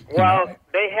 Yeah. Well,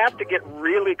 they have to get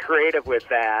really creative with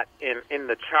that in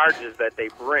the charges that they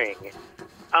bring.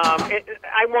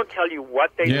 I won't tell you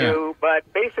what they do, but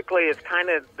basically it's kind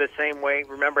of the same way.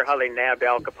 Remember how they nabbed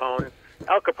Al Capone?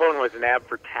 Al Capone was nabbed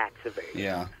for tax evasion.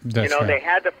 Yeah. That's right. They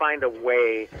had to find a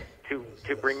way to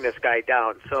bring this guy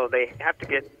down. So they have to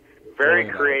get very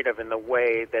creative in the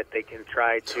way that they can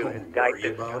try to indict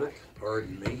this guy.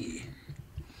 Pardon me.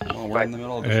 Well, we're in the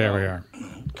middle of the There show. we are.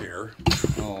 Care.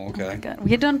 Oh, okay.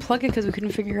 We had to unplug it because we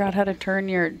couldn't figure out how to turn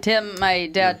your... Tim, my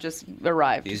dad, just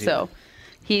arrived, so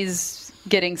he's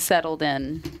getting settled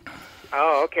in.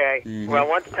 Oh, okay. Mm-hmm. Well,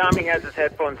 once Tommy has his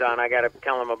headphones on, I got to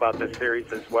tell him about this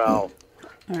series as well.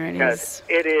 All right. Because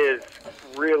it is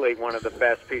really one of the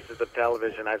best pieces of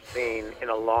television I've seen in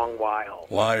a long while.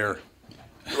 Liar.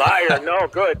 No,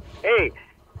 good. Hey,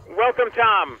 welcome,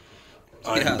 Tom.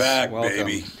 I'm back,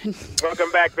 baby.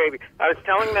 Welcome back, baby. I was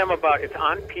telling them about it's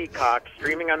on Peacock,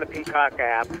 streaming on the Peacock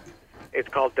app. It's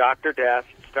called Dr. Death,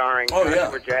 starring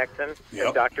Joshua Jackson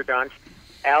and Dr. Dunch.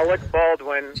 Alec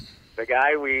Baldwin The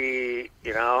guy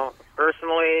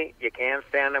personally, you can't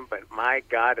stand him, but my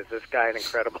God, is this guy an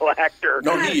incredible actor.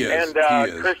 No, he is. And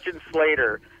he is. Christian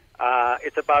Slater.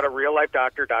 It's about a real-life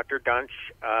doctor, Dr. Dunch,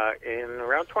 in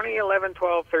around 2011,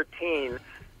 12, 13,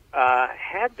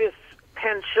 had this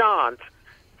penchant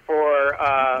for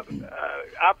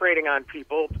operating on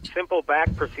people, simple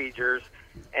back procedures,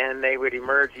 and they would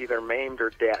emerge either maimed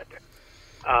or dead.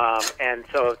 And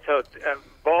so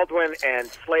Baldwin and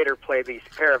Slater play these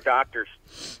pair of doctors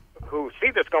who see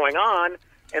this going on,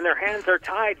 and their hands are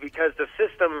tied because the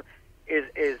system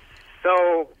is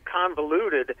so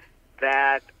convoluted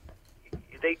that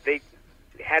they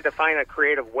had to find a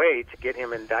creative way to get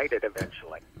him indicted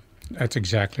eventually. That's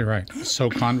exactly right. So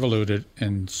convoluted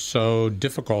and so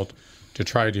difficult to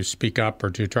try to speak up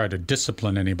or to try to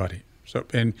discipline anybody. So,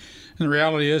 and the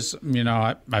reality is,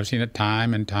 I've seen it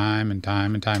time and time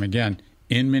again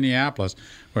in Minneapolis,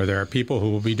 where there are people who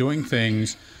will be doing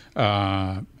things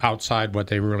outside what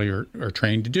they really are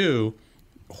trained to do,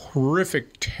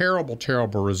 horrific, terrible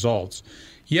results.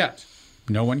 Yet,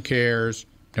 no one cares.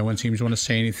 No one seems to want to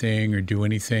say anything or do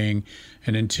anything,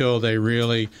 and until they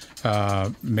really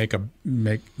make a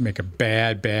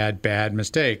bad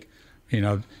mistake,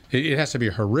 it has to be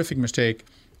a horrific mistake,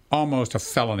 almost a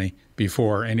felony,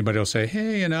 before anybody will say,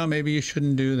 hey, maybe you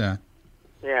shouldn't do that.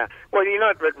 Yeah. Well,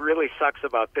 what really sucks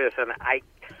about this, and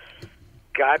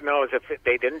God knows if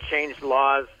they didn't change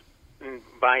laws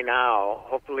by now,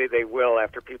 hopefully they will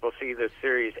after people see this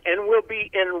series, and will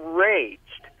be enraged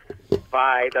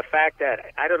by the fact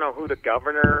that I don't know who the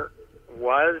governor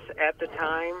was at the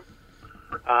time.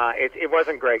 It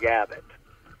wasn't Greg Abbott,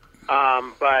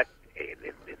 but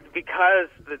because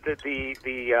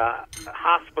the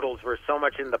hospitals were so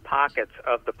much in the pockets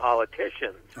of the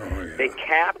politicians, they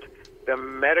capped the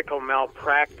medical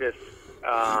malpractice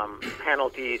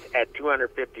penalties at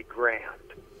 $250,000.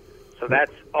 So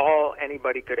that's all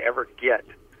anybody could ever get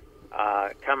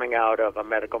coming out of a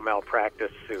medical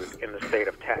malpractice suit in the state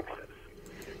of Texas.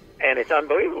 And it's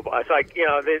unbelievable. It's like,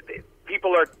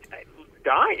 people are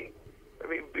dying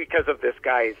because of this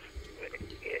guy's...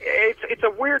 It's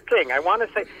a weird thing. I want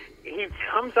to say he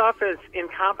comes off as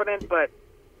incompetent, but,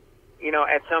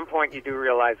 at some point you do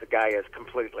realize the guy is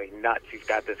completely nuts. He's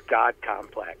got this God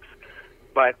complex.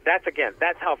 But that's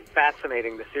how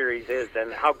fascinating the series is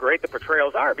and how great the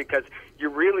portrayals are, because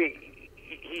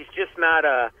he's just not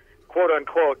a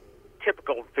quote-unquote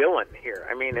typical villain here.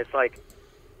 I mean, it's like,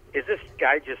 is this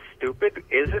guy just stupid?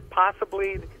 Is it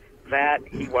possibly that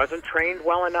he wasn't trained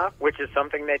well enough, which is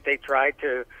something that they tried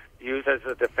to use as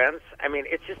a defense? I mean,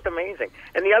 it's just amazing.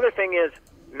 And the other thing is,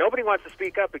 nobody wants to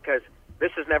speak up because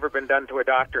this has never been done to a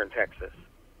doctor in Texas.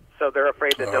 So they're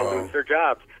afraid that they'll lose their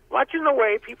jobs. Much in the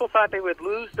way people thought they would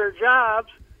lose their jobs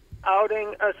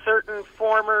outing a certain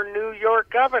former New York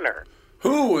governor.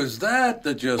 Who is that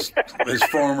just is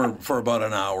former for about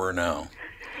an hour now?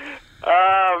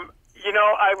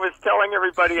 I was telling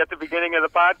everybody at the beginning of the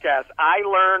podcast, I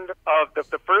learned of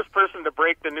the first person to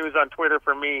break the news on Twitter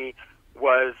for me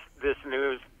was this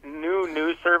new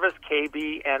news service,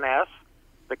 KBNS,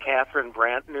 the Catherine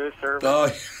Brandt news service.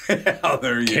 Oh, yeah,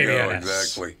 there you KBNS. Go,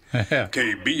 exactly.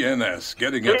 KBNS,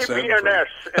 getting it set. KBNS,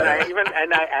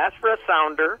 and I asked for a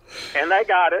sounder, and I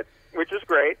got it, which is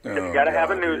great, because you got to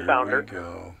have a news sounder.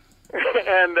 Go.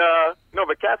 And no,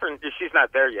 but Catherine, she's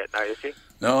not there yet, now, is she?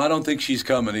 No, I don't think she's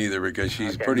coming either, because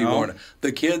she's pretty worn.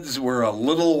 The kids were a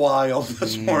little wild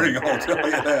this morning, I'll tell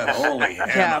you that. Holy hell.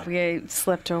 Yeah, we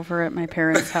slept over at my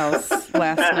parents' house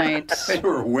last night. They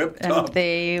were whipped and up. And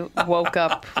they woke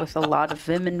up with a lot of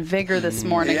vim and vigor this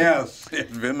morning. Yes,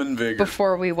 vim and vigor.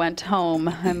 Before we went home,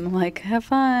 I'm like, have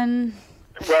fun.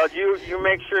 Well, you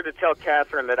make sure to tell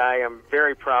Catherine that I am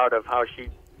very proud of how she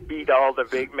beat all the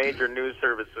big major news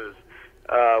services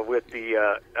with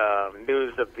the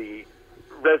news of the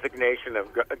resignation of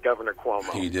Governor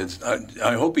Cuomo. He did.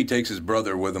 I hope he takes his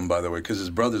brother with him, by the way, because his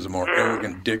brother's a more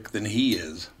arrogant dick than he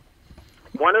is.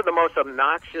 One of the most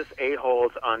obnoxious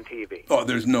a-holes on TV. Oh,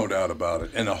 there's no doubt about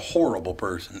it. And a horrible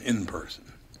person in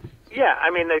person. Yeah, I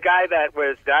mean, the guy that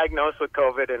was diagnosed with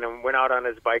COVID and went out on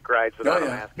his bike rides without a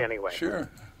mask anyway. Sure,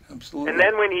 absolutely. And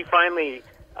then when he finally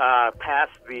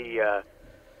passed the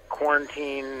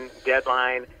quarantine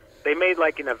deadline, they made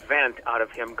like an event out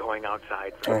of him going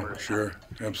outside. Sure,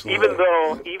 absolutely.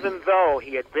 Even though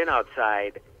he had been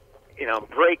outside,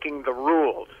 breaking the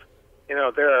rules.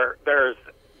 There's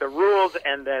the rules,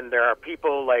 and then there are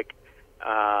people like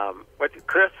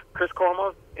Chris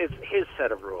Cuomo is his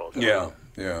set of rules. Yeah.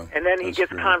 And then he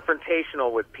gets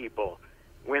confrontational with people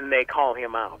when they call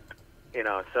him out.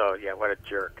 So yeah, what a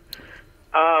jerk.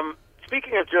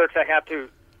 Speaking of jerks, I have to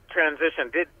transition.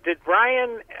 Did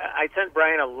Brian? I sent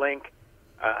Brian a link.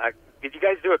 Did you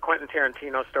guys do a Quentin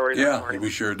Tarantino story this morning? Yeah,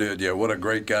 we sure did. Yeah, what a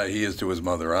great guy he is to his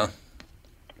mother, huh?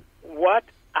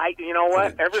 You know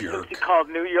what? Ever since he called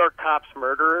New York cops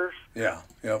murderers. Yeah,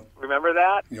 yep. Remember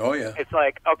that? Oh, yeah. It's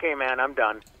like, okay, man, I'm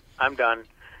done. And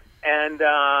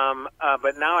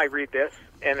but now I read this,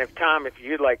 and if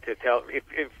you'd like to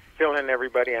fill in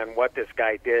everybody on what this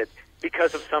guy did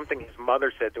because of something his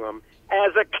mother said to him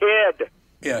as a kid.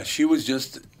 Yeah, she was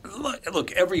just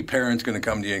look. Every parent's going to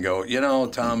come to you and go, you know,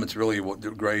 Tom, it's really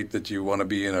great that you want to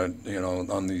be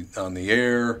on the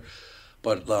air,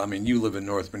 but I mean, you live in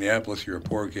North Minneapolis. You're a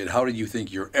poor kid. How do you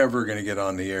think you're ever going to get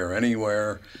on the air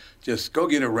anywhere? Just go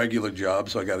get a regular job.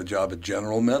 So I got a job at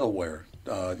General Metalware,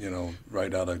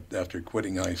 right after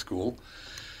quitting high school.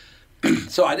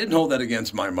 So I didn't hold that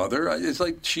against my mother. It's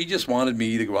like she just wanted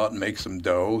me to go out and make some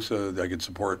dough so that I could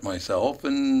support myself,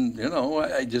 and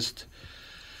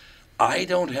I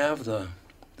don't have the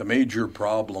major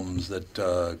problems that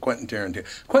Quentin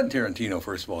Tarantino,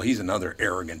 first of all, he's another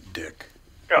arrogant dick.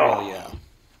 Oh, yeah.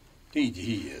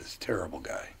 He is a terrible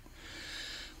guy.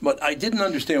 But I didn't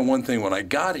understand one thing when I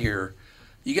got here.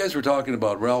 You guys were talking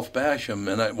about Ralph Basham,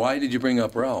 and why did you bring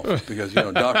up Ralph? Because,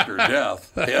 Dr.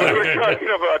 Death. Yeah. We were talking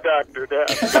about Dr.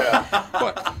 Death, yeah.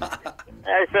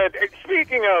 I said,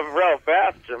 speaking of Ralph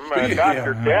Basham,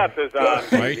 Dr. Death is on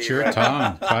Bite your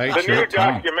tongue. The new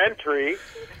documentary.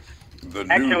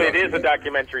 Actually, it is a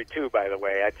documentary, too, by the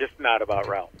way. Just not about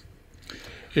Ralph.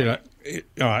 Just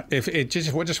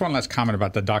one last comment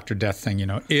about the Dr. Death thing.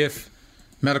 If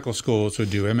medical schools would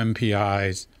do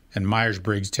MMPIs and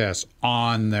Myers-Briggs tests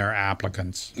on their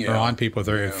applicants or on people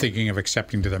they're thinking of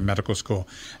accepting to their medical school,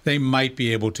 they might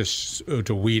be able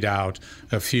to weed out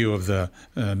a few of the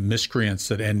miscreants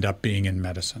that end up being in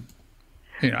medicine.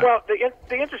 Well, the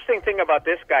interesting thing about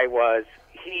this guy was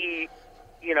he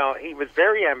was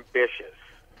very ambitious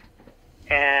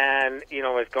and,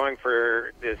 was going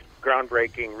for this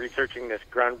researching this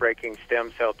groundbreaking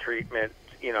stem cell treatment,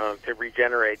 to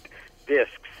regenerate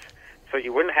discs so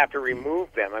you wouldn't have to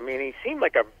remove them. I mean, he seemed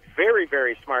like a very,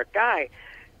 very smart guy.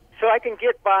 So I can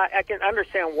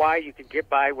understand why you could get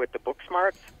by with the book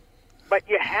smarts, but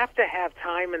you have to have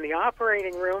time in the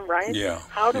operating room, right? Yeah.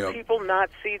 How do people not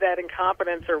see that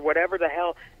incompetence or whatever the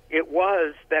hell it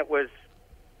was that was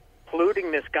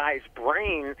polluting this guy's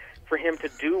brain for him to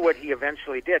do what he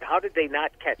eventually did? How did they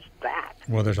not catch that?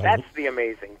 Well, that's the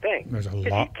amazing thing. There's a lot.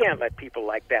 You can't let people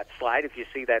like that slide if you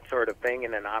see that sort of thing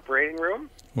in an operating room.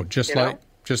 Well, just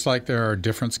like there are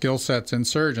different skill sets in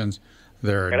surgeons,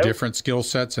 there are different skill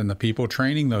sets in the people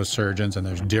training those surgeons, and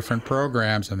there's different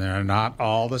programs, and they're not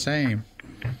all the same.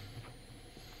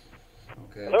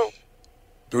 Okay. Hello?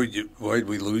 Did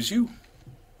we lose you?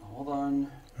 Hold on.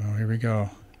 Oh, here we go.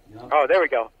 Oh, there we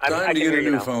go. Time to get a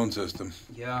new phone system.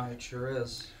 Yeah, it sure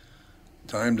is.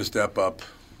 Time to step up.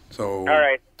 So, all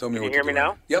right. Tell me can what you hear me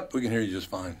now? Yep, we can hear you just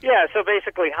fine. Yeah. So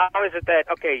basically, how is it that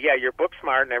you're book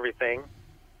smart and everything,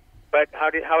 but how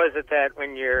is it that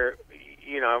when you're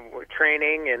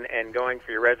training and going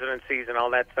for your residencies and all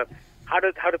that stuff, how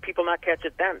do people not catch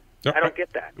it then? I don't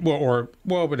get that.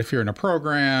 But if you're in a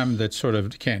program that sort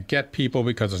of can't get people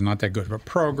because it's not that good of a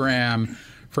program,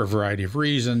 for a variety of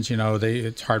reasons,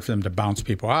 it's hard for them to bounce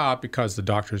people out because the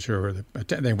doctors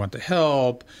they want the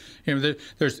help.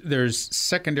 There's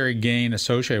secondary gain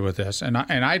associated with this, and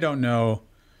I don't know.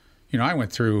 I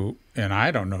went through, and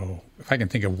I don't know if I can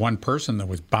think of one person that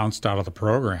was bounced out of the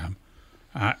program.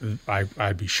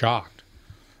 I'd be shocked.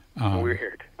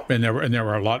 Weird. And there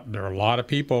were a lot of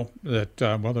people that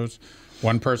there was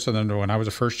one person when I was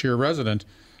a first year resident.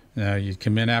 You'd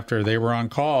come in after they were on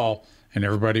call, and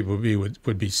everybody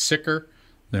would be sicker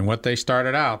than what they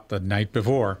started out the night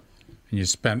before, and you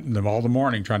spent them all the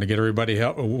morning trying to get everybody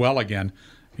well again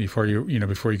before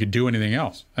you could do anything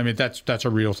else. I mean, that's a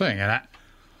real thing, and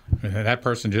that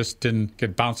person just didn't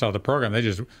get bounced out of the program. They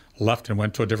just left and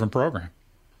went to a different program.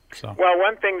 So. Well,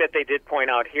 one thing that they did point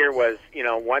out here was,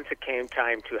 once it came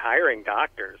time to hiring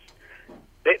doctors,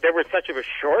 there was such of a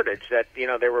shortage that,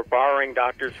 they were borrowing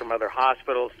doctors from other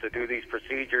hospitals to do these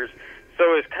procedures. So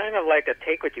it was kind of like a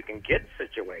take-what-you-can-get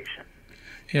situation.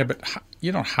 Yeah, but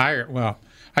you don't hire – well,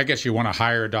 I guess you want to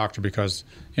hire a doctor because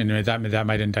that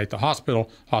might indict the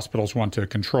hospital. Hospitals want to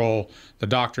control the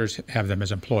doctors, have them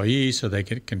as employees so they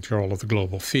get control of the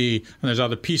global fee. And there's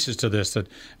other pieces to this that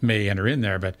may enter in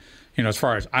there. But, as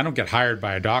far as I don't get hired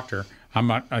by a doctor, I'm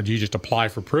not. You just apply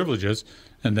for privileges,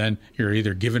 and then you're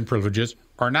either given privileges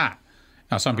or not.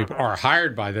 Now, some people are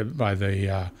hired by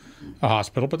the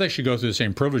hospital, but they should go through the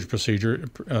same privilege procedure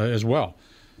as well.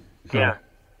 Yeah.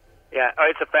 Yeah,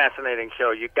 it's a fascinating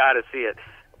show. You got to see it.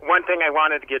 one thing I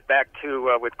wanted to get back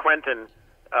to with Quentin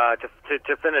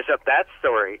to finish up that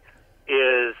story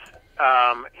is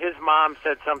his mom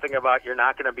said something about you're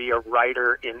not going to be a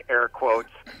writer in air quotes.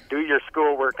 Do your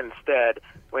schoolwork instead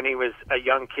when he was a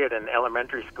young kid in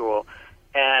elementary school.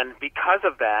 And because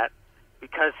of that,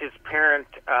 because his parent,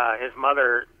 his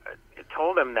mother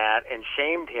told him that and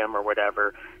shamed him or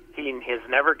whatever, he has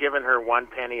never given her one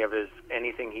penny of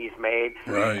anything he's made.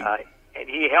 Right. And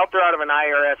he helped her out of an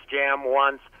IRS jam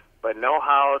once, but no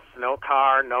house, no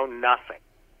car, no nothing.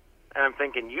 And I'm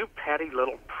thinking, you petty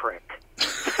little prick.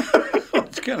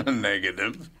 It's kind of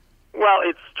negative. Well,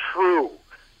 it's true.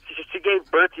 She gave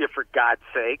birth to you, for God's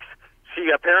sakes. She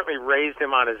apparently raised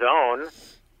him on his own.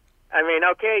 I mean,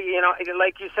 okay, you know,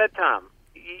 like you said, Tom,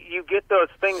 you get those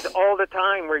things all the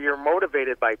time where you're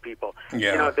motivated by people.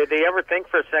 Yeah. You know, did they ever think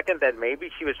for a second that maybe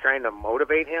she was trying to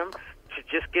motivate him to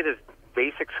just get his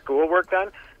basic schoolwork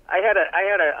done? I had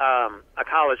a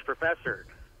college professor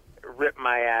rip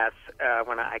my ass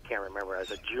when I can't remember,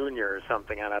 as a junior or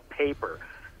something on a paper.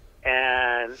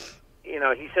 And, you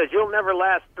know, he says, you'll never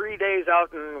last 3 days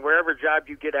out in wherever job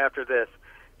you get after this.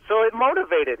 So it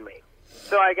motivated me.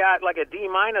 So I got like a D-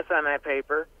 on that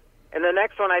paper, and the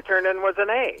next one I turned in was an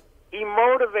A. He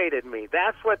motivated me.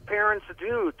 That's what parents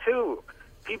do, too.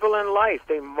 People in life,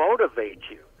 they motivate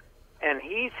you. And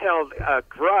he's held a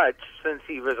grudge since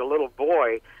he was a little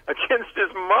boy against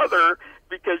his mother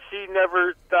because she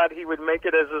never thought he would make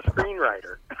it as a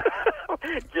screenwriter.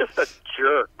 Just a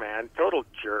jerk, man. Total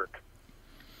jerk.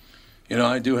 You know,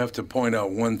 I do have to point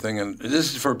out one thing, and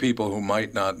this is for people who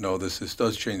might not know this. This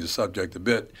does change the subject a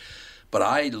bit. But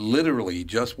I literally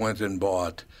just went and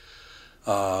bought,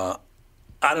 I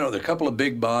don't know, there are a couple of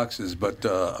big boxes, but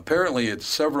apparently it's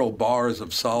several bars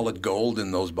of solid gold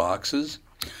in those boxes.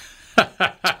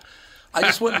 I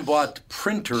just went and bought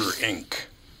printer ink.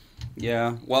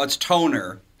 Yeah, well, it's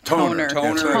toner. Toner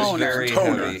is very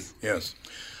heavy. Yes.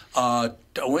 I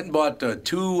went and bought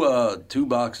two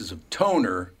boxes of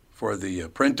toner for the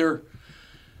printer,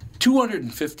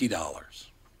 $250.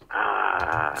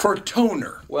 For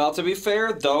toner. Well, to be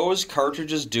fair, those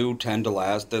cartridges do tend to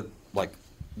last.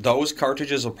 Those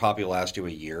cartridges will probably last you a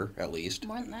year at least.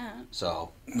 More than that.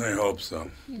 So I hope so.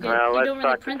 Well, let's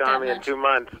talk to Tommy in 2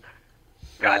 months.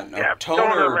 God, no,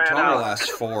 toner lasts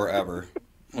forever.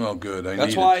 Well, good.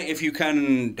 That's why if you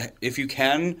can,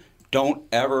 don't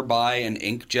ever buy an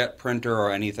inkjet printer or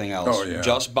anything else. Oh, yeah.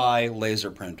 Just buy laser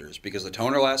printers because the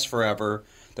toner lasts forever.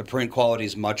 The print quality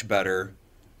is much better.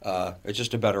 It's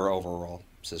just a better overall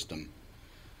system.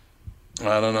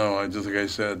 I don't know. Just like I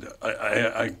said,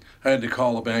 I had to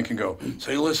call the bank and go,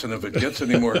 say, listen, if it gets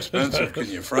any more expensive, can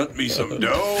you front me some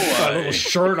dough? A little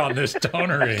short on this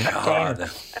toner ink. God.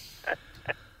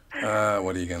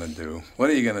 What are you going to do?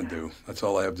 What are you going to do? That's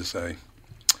all I have to say.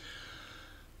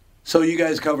 So you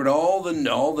guys covered all the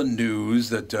news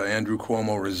that Andrew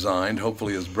Cuomo resigned.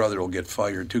 Hopefully his brother will get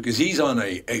fired, too, because he's on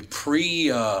a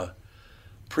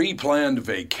pre-planned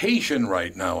vacation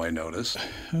right now, I notice.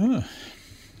 Huh.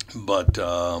 But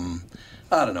I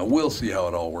don't know. We'll see how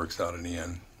it all works out in the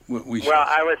end.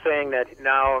 I was saying that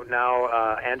now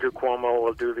Andrew Cuomo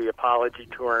will do the apology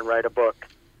tour and write a book.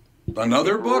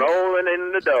 Another book? Rolling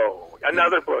in the dough.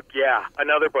 Another book, yeah.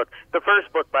 Another book. The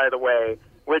first book, by the way,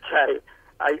 which I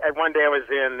one day I was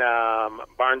in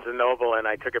Barnes & Noble, and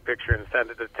I took a picture and sent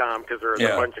it to Tom because there was a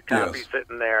bunch of copies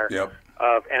sitting there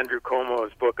of Andrew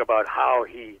Cuomo's book about how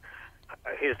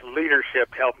his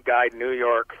leadership helped guide New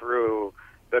York through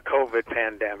the COVID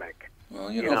pandemic. Well,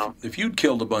 you know, if you'd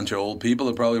killed a bunch of old people,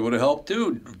 it probably would have helped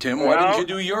too. Tim, why didn't you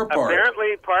do your part?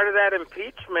 Apparently, part of that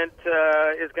impeachment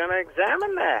is going to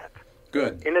examine that.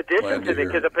 Good. In addition to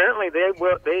because apparently they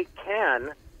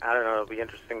can. I don't know. It'll be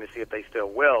interesting to see if they still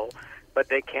will, but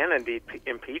they can indeed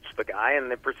impeach the guy,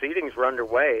 and the proceedings are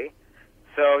underway.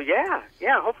 So yeah.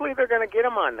 Hopefully they're going to get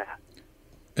him on that.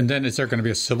 And then is there going to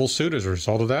be a civil suit as a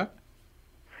result of that?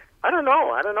 I don't know.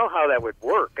 I don't know how that would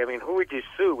work. I mean, who would you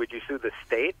sue? Would you sue the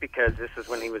state because this is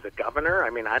when he was a governor?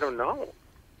 I mean, I don't know.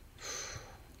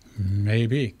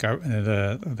 Maybe.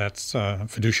 That's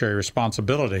fiduciary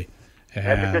responsibility.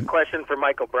 That's a good question for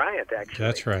Michael Bryant, actually.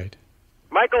 That's right.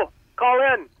 Michael, call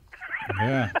in.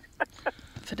 Yeah.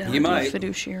 Fidelity might.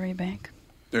 Fiduciary Bank.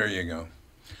 There you go.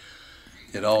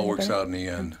 It all works out in the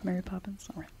end. Mary Poppins.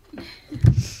 All right.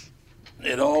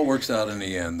 It all works out in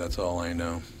the end. That's all I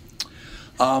know.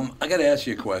 I got to ask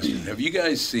you a question. Have you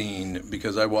guys seen,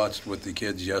 because I watched with the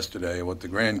kids yesterday, with the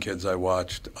grandkids I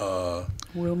watched.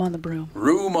 Room on the Broom.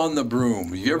 Room on the Broom.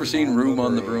 Have you ever seen Room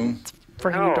on the Broom?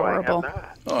 Freaking adorable.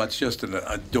 Oh, it's just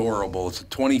adorable. It's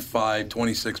 25,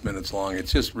 26 minutes long.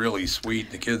 It's just really sweet.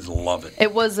 The kids love it.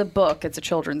 It was a book. It's a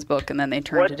children's book, and then they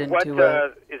turned it into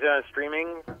is it a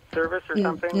streaming service or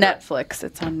something? Netflix.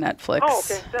 It's on Netflix. Oh,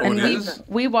 okay. And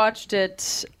we watched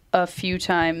it a few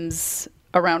times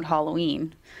around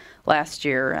Halloween last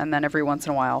year, and then every once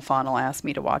in a while Fawn will ask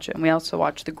me to watch it. And we also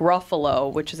watched The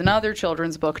Gruffalo, which is another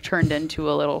children's book turned into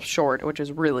a little short, which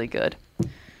is really good.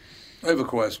 I have a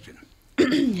question.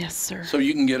 Yes, sir. So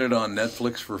you can get it on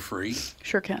Netflix for free?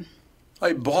 Sure can.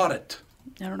 I bought it.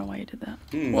 I don't know why you did that.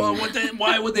 Well,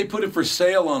 why would they put it for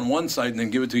sale on one site and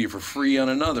then give it to you for free on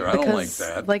another? I don't like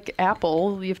that. Like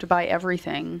Apple, you have to buy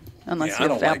everything unless you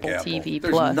have Apple TV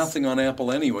There's Plus. nothing on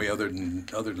Apple anyway other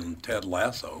than Ted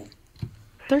Lasso.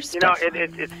 There's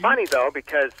it's funny though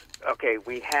because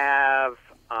we have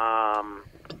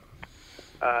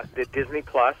the Disney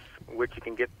Plus, which you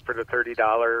can get for the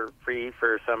 $30 free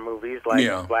for some movies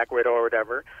like Black Widow or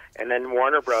whatever, and then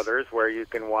Warner Brothers, where you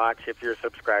can watch, if you're a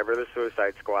subscriber, The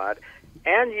Suicide Squad.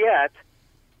 And yet,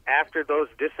 after those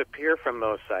disappear from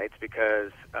those sites,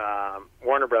 because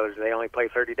Warner Brothers, they only play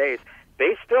 30 days,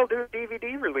 they still do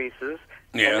DVD releases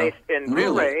and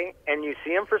Blu-ray, and you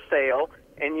see them for sale,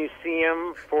 and you see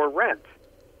them for rent.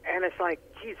 And it's like,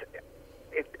 geez,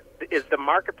 is the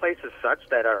marketplace as such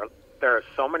that there are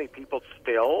so many people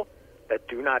still that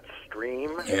do not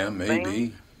stream? Yeah,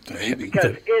 maybe.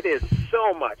 Because it is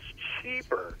so much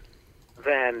cheaper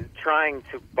than trying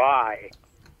to buy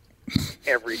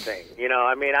everything.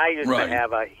 I used to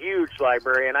have a huge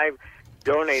library, and I've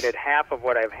donated half of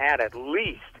what I've had at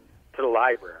least to the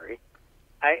library.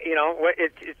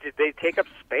 They take up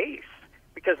space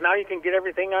because now you can get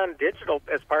everything on digital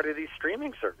as part of these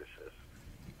streaming services.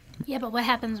 Yeah, but what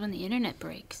happens when the internet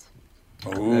breaks?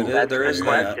 Oh, there is a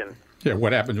question. Yeah,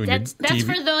 what happens when that's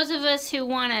for those of us who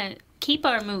want to keep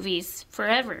our movies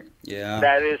forever. Yeah,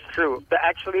 that is true. But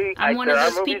actually, there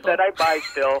are movies that I buy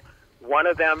still. One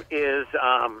of them is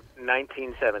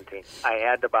 1917. I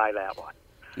had to buy that one.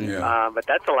 Yeah. But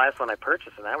that's the last one I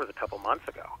purchased, and that was a couple months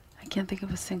ago. I can't think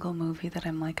of a single movie that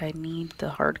I'm like, I need the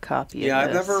hard copy of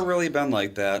I've this. never really been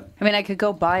like that. I mean, I could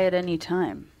go buy it any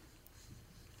time.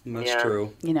 That's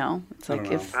true. It's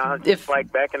like if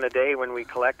like back in the day when we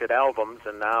collected albums,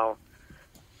 and now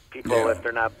people, if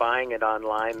they're not buying it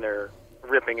online, they're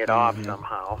ripping it off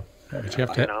somehow. But you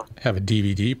have to have a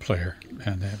DVD player,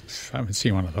 and I haven't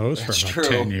seen one of those for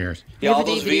about 10 years. Yeah, all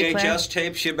those VHS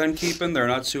tapes you've been keeping, they're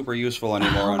not super useful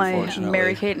anymore, unfortunately. My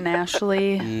Mary-Kate and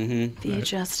Ashley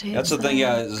VHS tapes. That's the thing,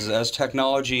 as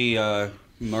technology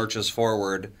marches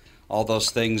forward, all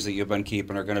those things that you've been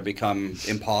keeping are going to become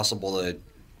impossible to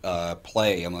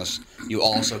play unless you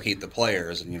also keep the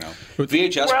players. And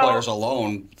VHS players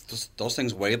alone, those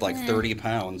things weighed like 30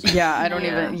 pounds. Yeah, I don't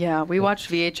even. Yeah, we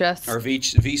watched VHS or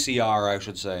VCR, I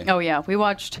should say. Oh yeah, we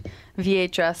watched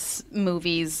VHS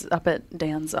movies up at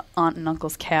Dan's aunt and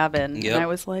uncle's cabin, and I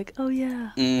was like, oh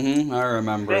yeah. I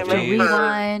remember.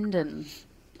 Rewind and.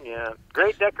 Yeah,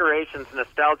 great decorations,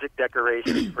 nostalgic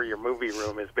decorations for your movie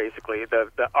room is basically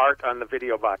the art on the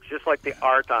video box, just like the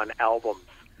art on albums.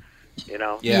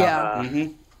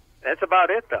 That's about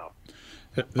it, though.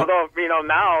 Although,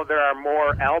 now there are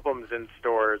more albums in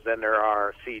stores than there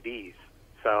are CDs.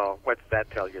 So what's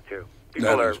that tell you, too?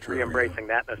 People are re-embracing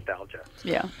that nostalgia.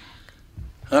 Yeah.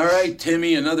 All right,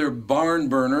 Timmy, another barn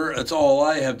burner. That's all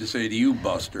I have to say to you,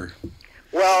 Buster.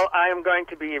 Well, I am going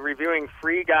to be reviewing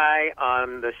Free Guy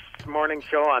on this morning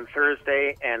show on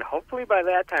Thursday, and hopefully by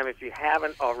that time, if you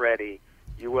haven't already,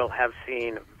 you will have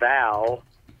seen Val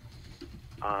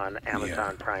on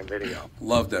Amazon Prime Video.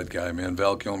 Love that guy, man.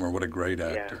 Val Kilmer, what a great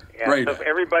actor. Yeah. Great So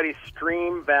everybody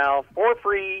stream Val for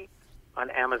free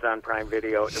on Amazon Prime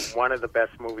Video. It's one of the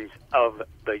best movies of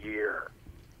the year.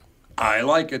 I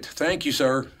like it. Thank you,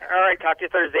 sir. All right, talk to you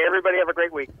Thursday. Everybody have a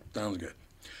great week. Sounds good.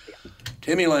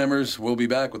 Timmy Lammers will be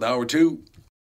back with Hour 2.